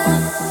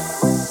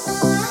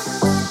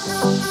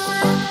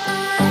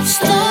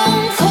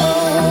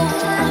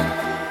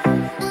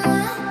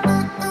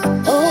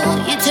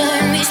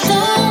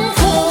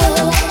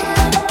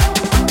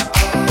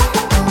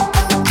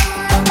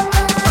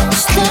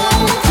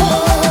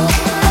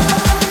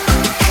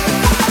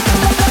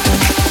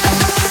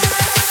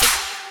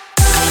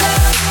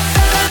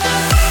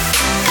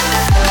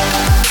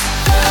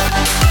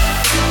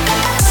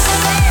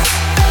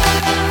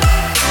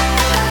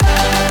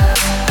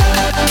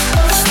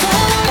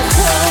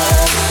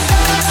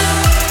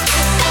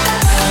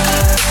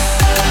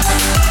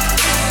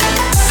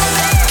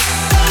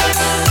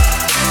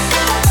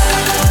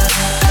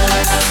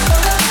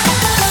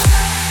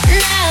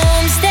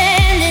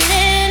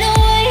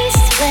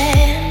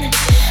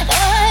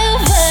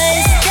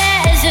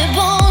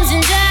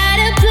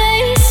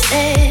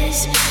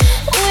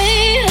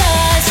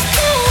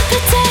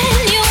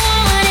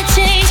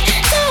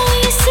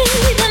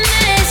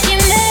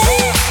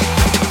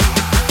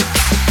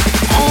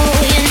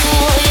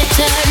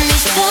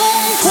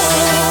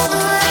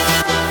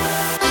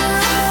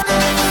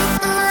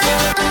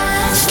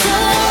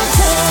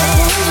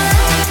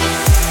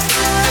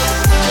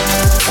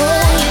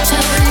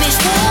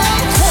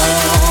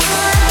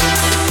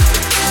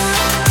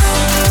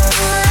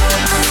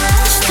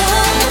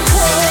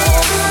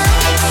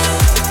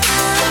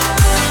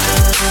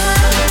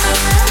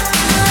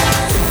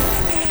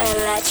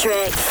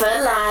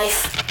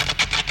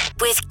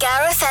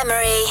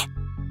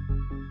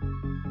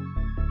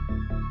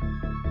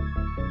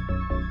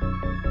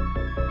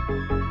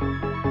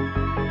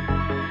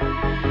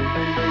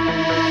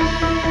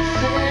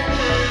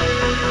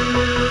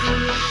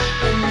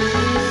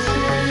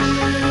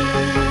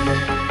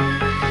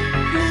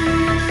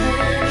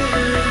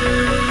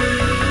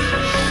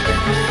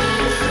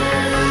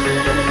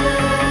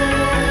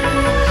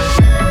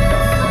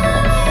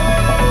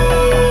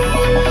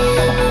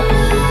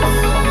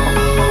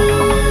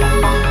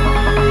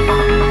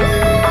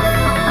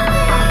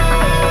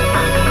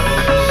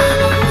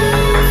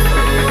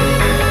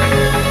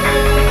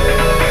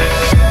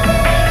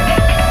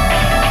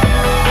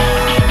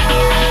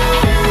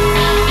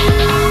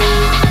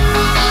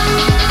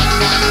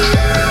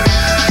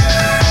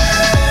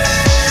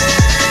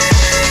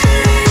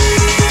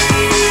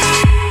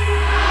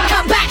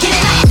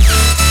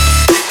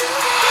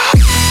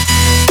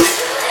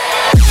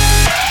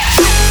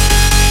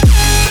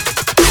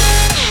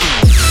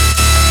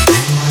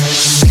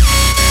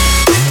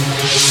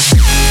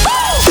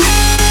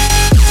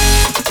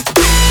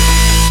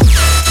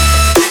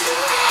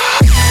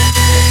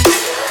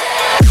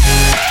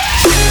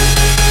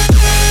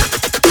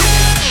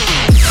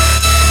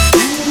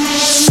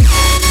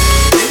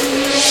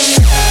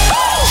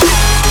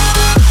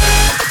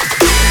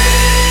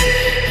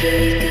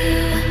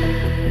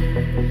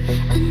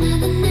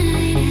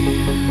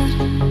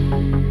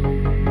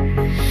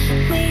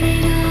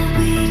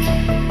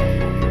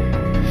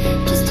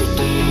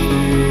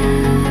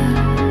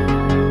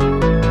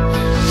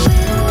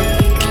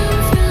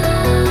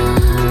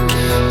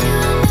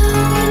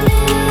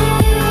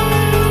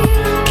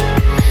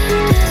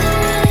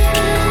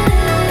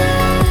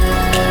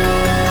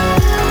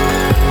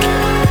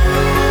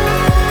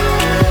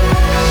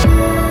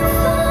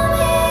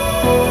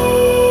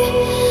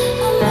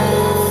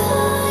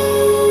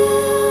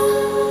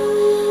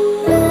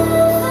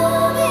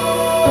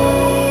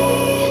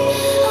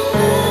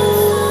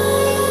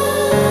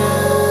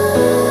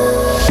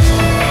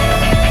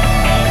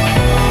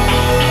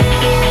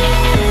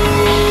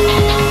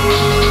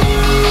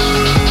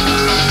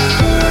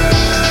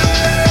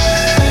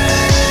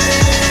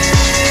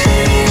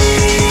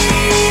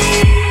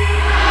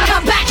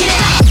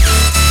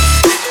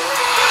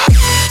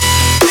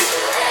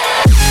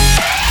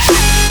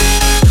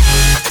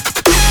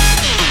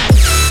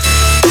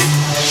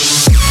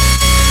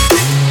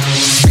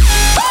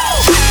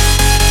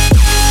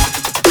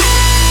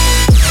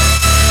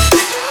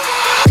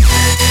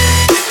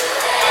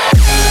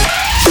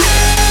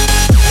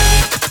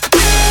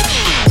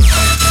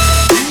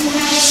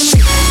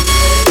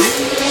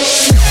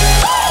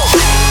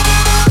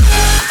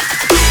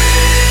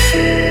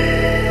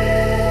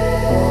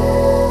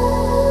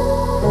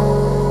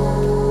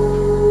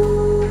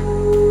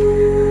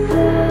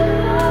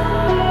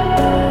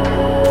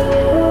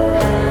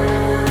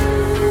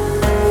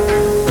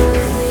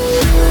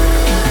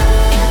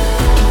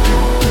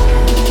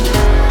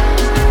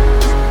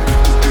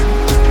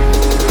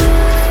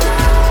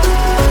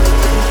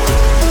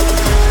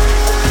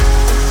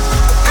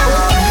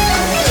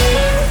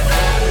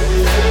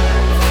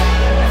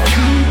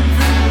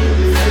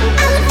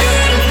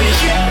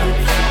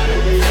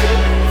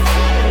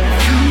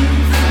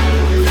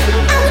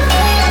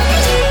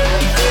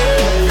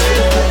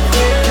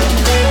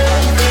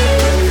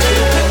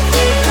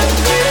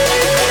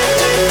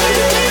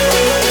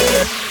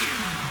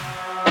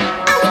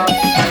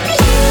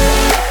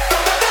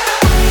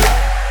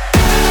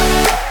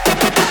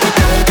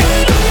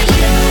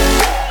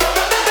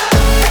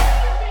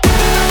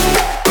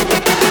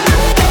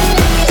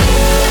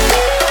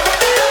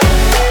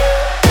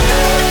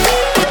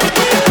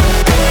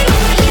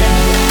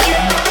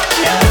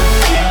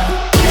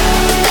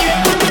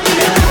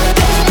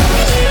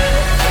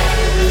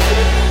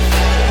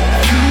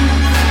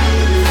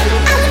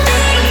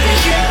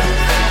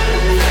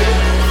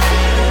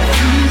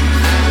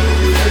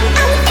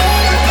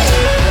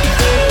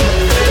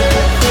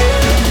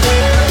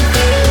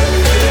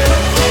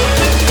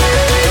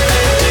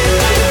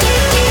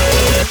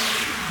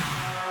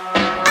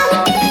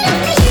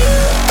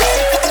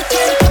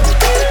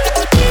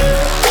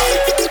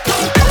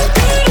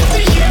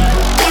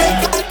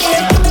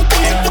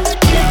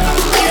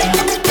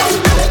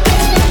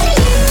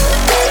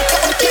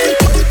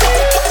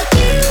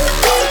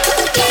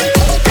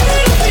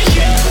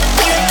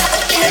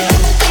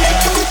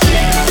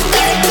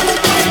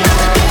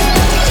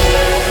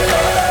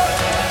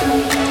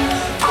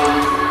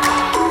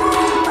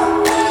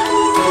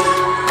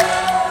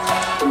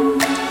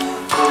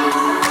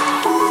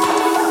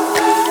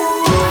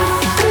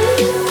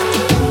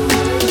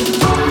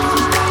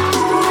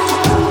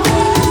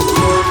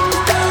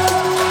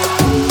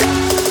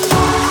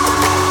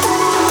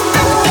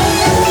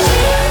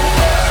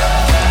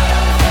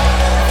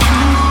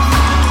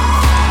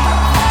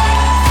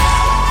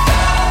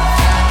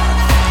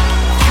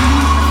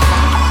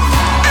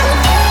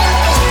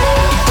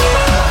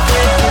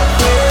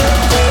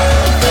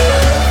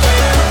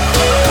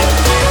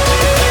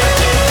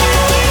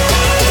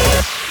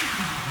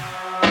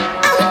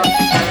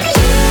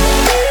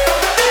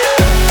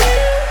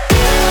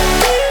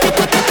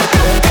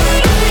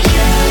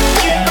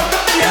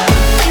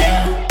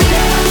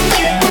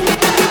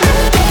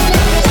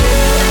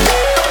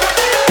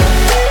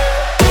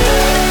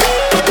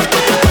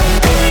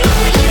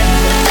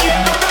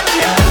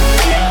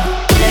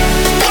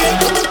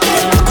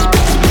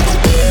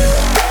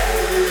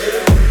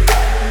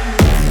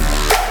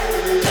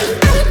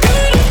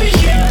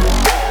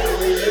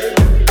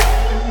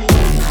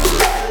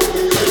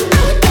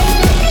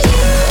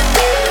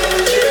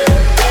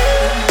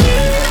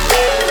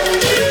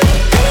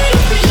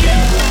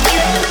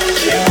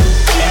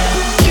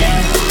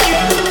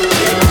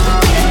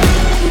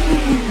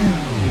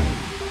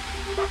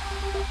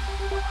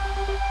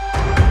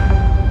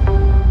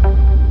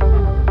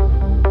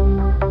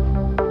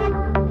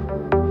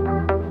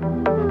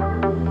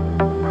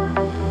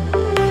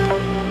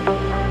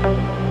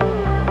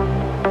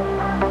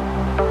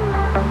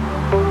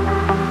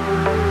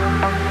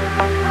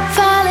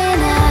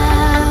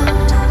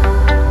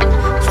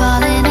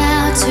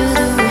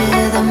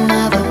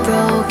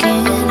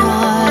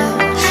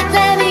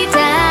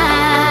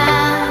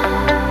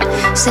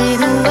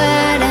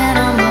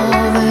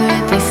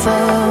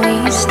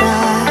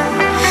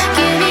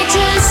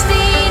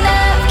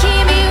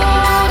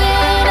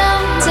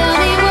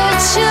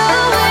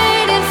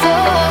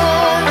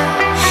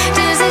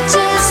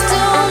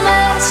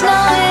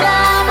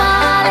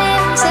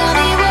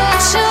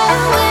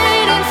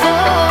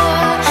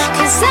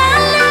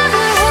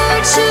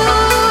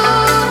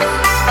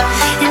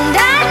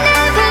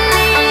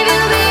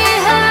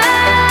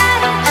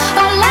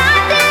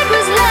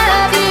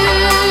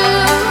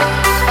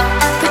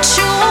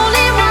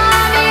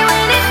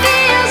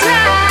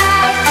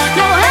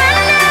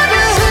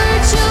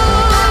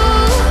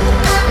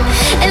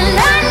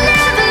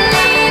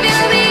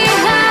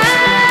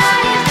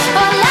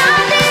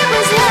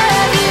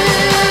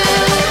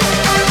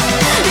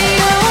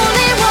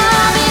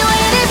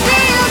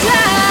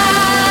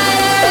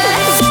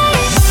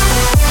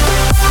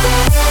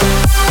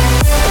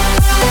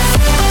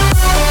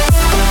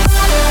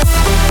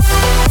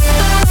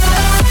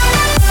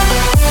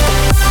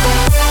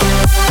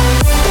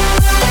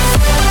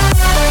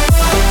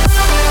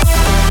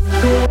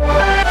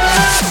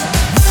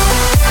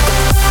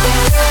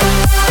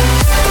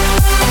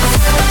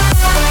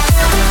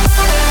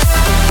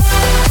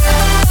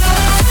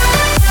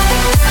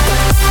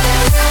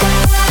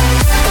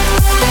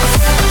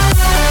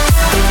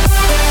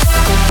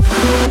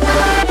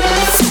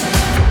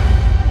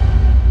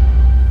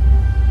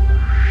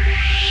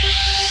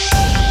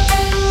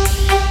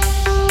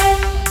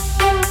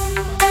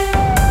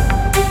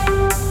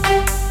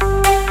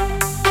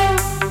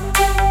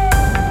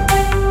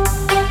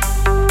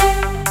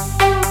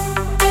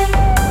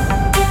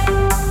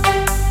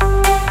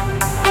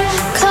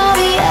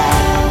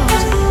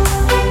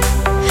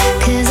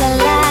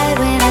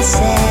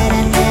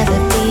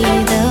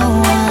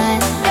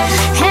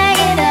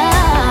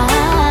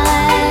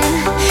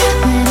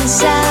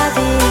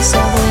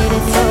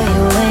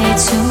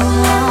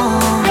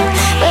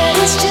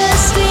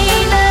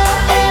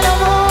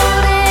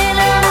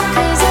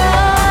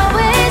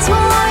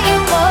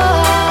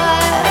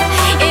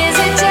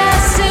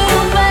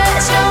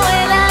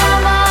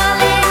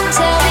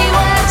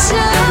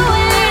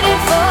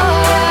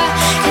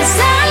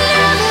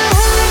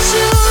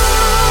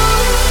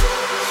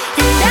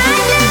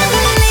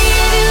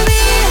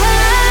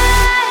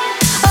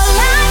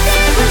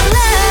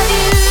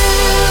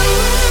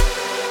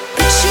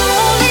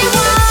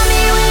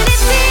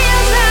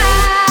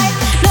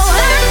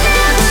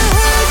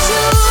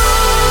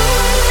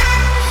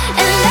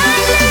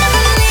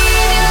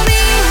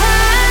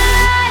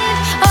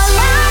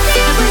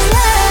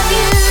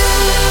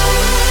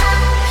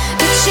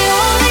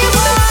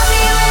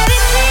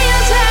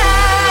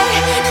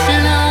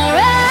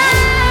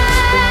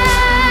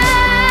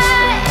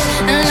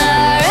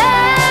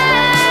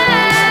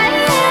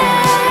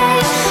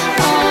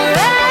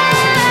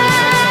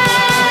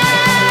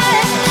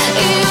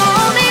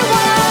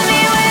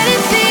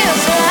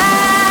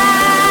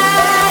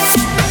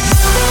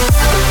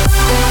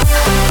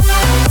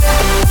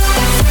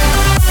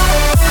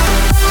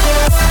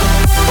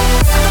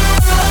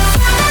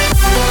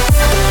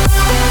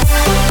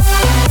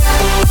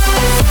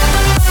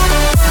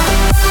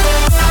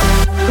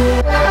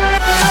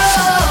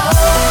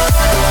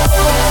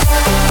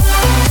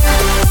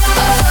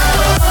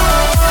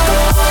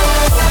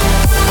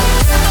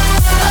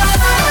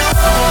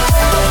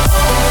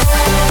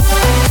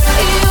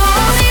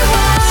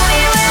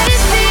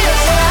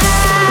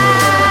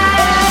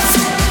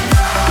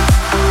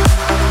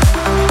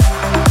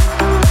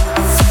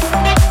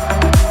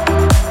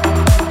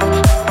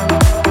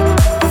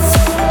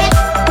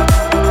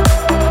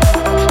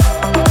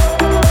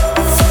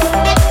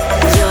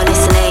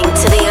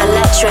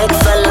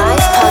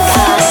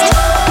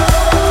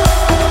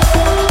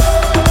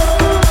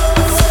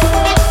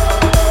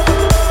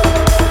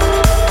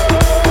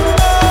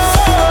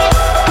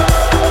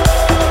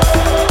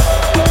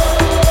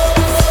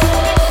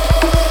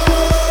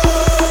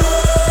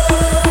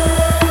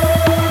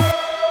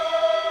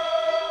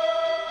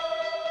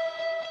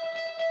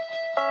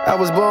 I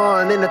was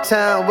born in a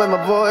town where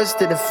my voice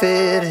didn't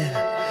fit in.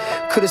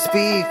 Couldn't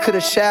speak,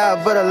 couldn't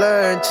shout, but I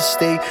learned to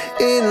stay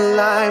in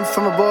line.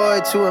 From a boy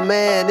to a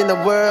man in the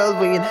world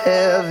weighing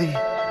heavy.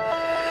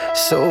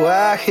 So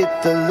I hit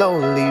the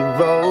lonely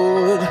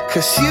road.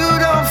 Cause you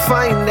don't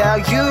find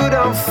out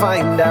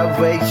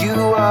where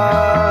you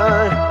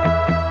are.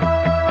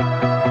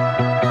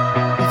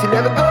 If you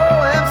never go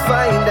and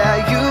find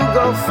out, you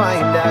go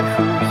find out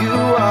who you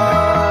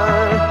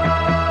are.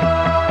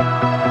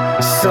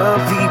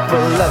 Some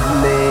people love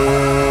me.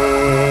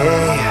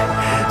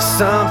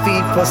 Some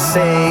people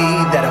say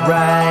that I'm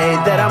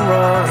right, that I'm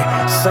wrong.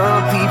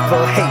 Some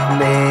people hate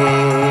me.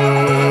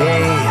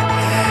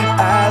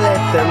 I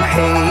let them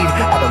hate,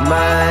 I don't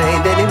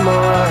mind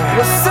anymore.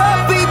 Well,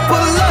 some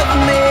people love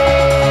me.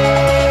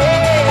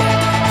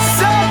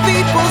 Some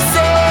people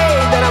say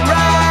that I'm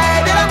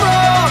right, that I'm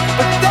wrong.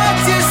 But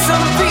that's just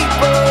some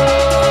people.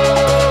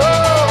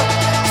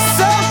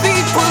 Some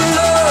people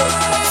love,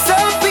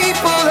 some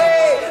people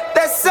hate.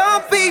 That's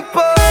some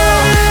people.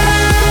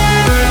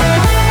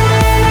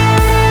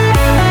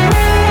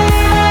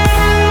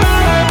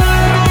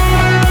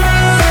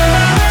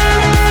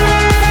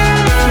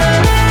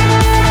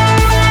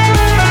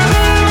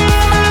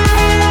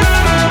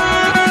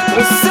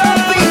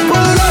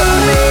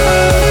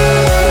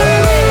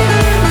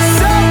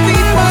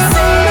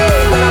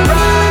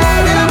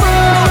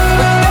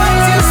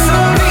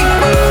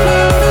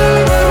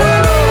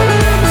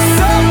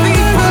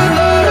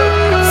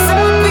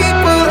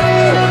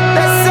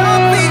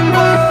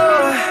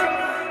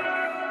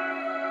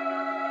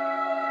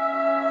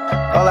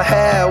 All I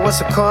had was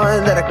a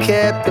coin that I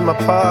kept in my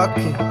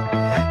pocket.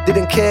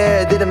 Didn't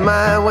care, didn't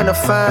mind when I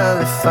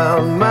finally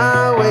found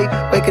my way.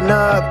 Waking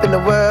up in a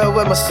world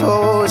where my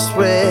soul is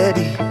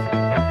ready.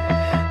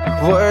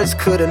 Words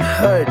couldn't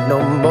hurt no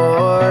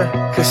more.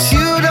 Cause you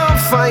don't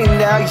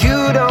find out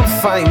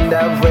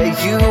where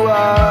you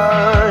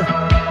are.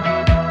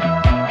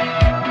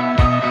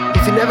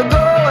 If you never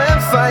go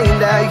and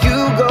find out,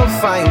 you go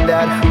find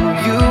out who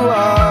you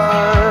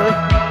are.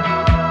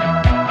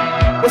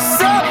 Well,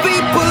 some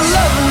people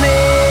love me.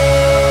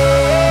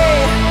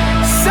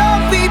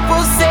 Some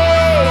people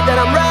say that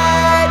I'm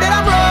right, that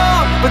I'm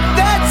wrong. But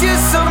that's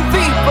just some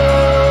people.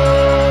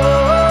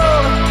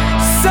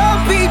 Some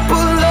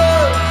people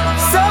love,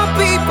 some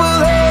people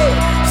hate.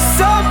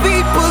 Some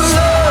people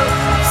love,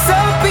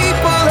 some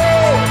people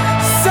hate.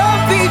 Some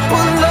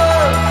people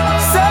love,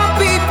 some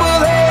people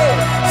hate.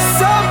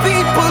 Some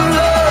people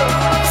love,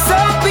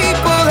 some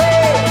people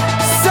hate.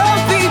 Some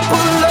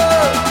people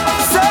love,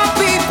 some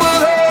people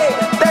hate.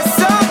 That's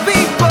some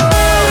people.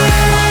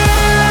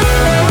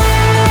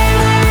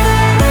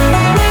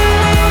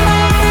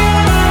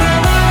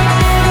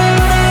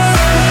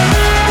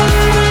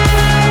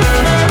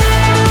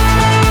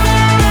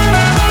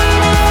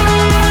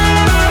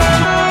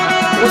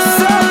 Well,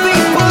 some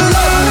people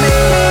love me.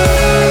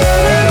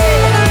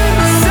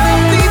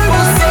 Some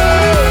people say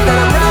that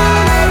I'm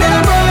right, that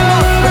I'm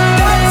wrong. But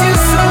that's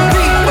just some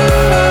people.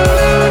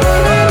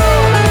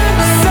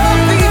 Some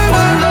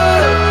people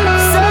love,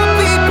 some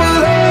people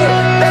hate.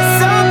 That's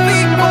some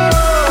people.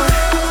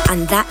 And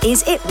that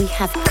is it. We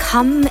have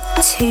come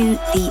to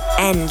the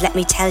end. Let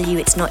me tell you,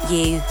 it's not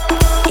you,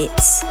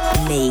 it's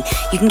me.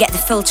 You can get the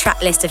full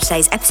track list of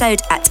today's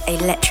episode at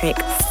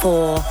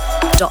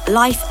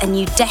electric4.life, and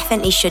you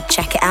definitely should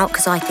check it out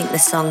because I think the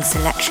song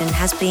selection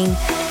has been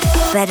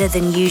better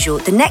than usual.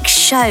 The next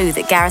show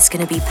that Gareth's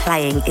going to be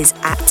playing is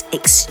at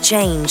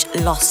Exchange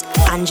Los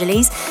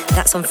Angeles.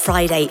 That's on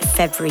Friday,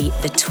 February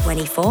the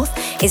 24th.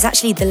 It's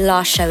actually the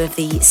last show of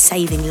the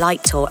Saving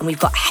Light tour, and we've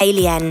got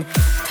Hayley N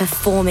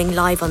performing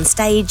live on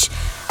stage,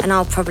 and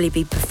I'll probably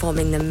be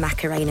performing the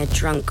Macarena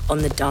drunk on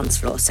the dance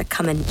floor, so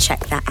come and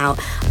check that out.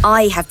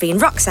 I have been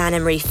Roxanne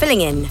Emery,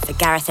 filling in for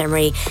Gareth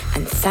Emery,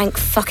 and thank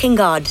fucking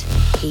God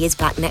he is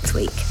back next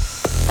week.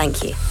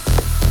 Thank you.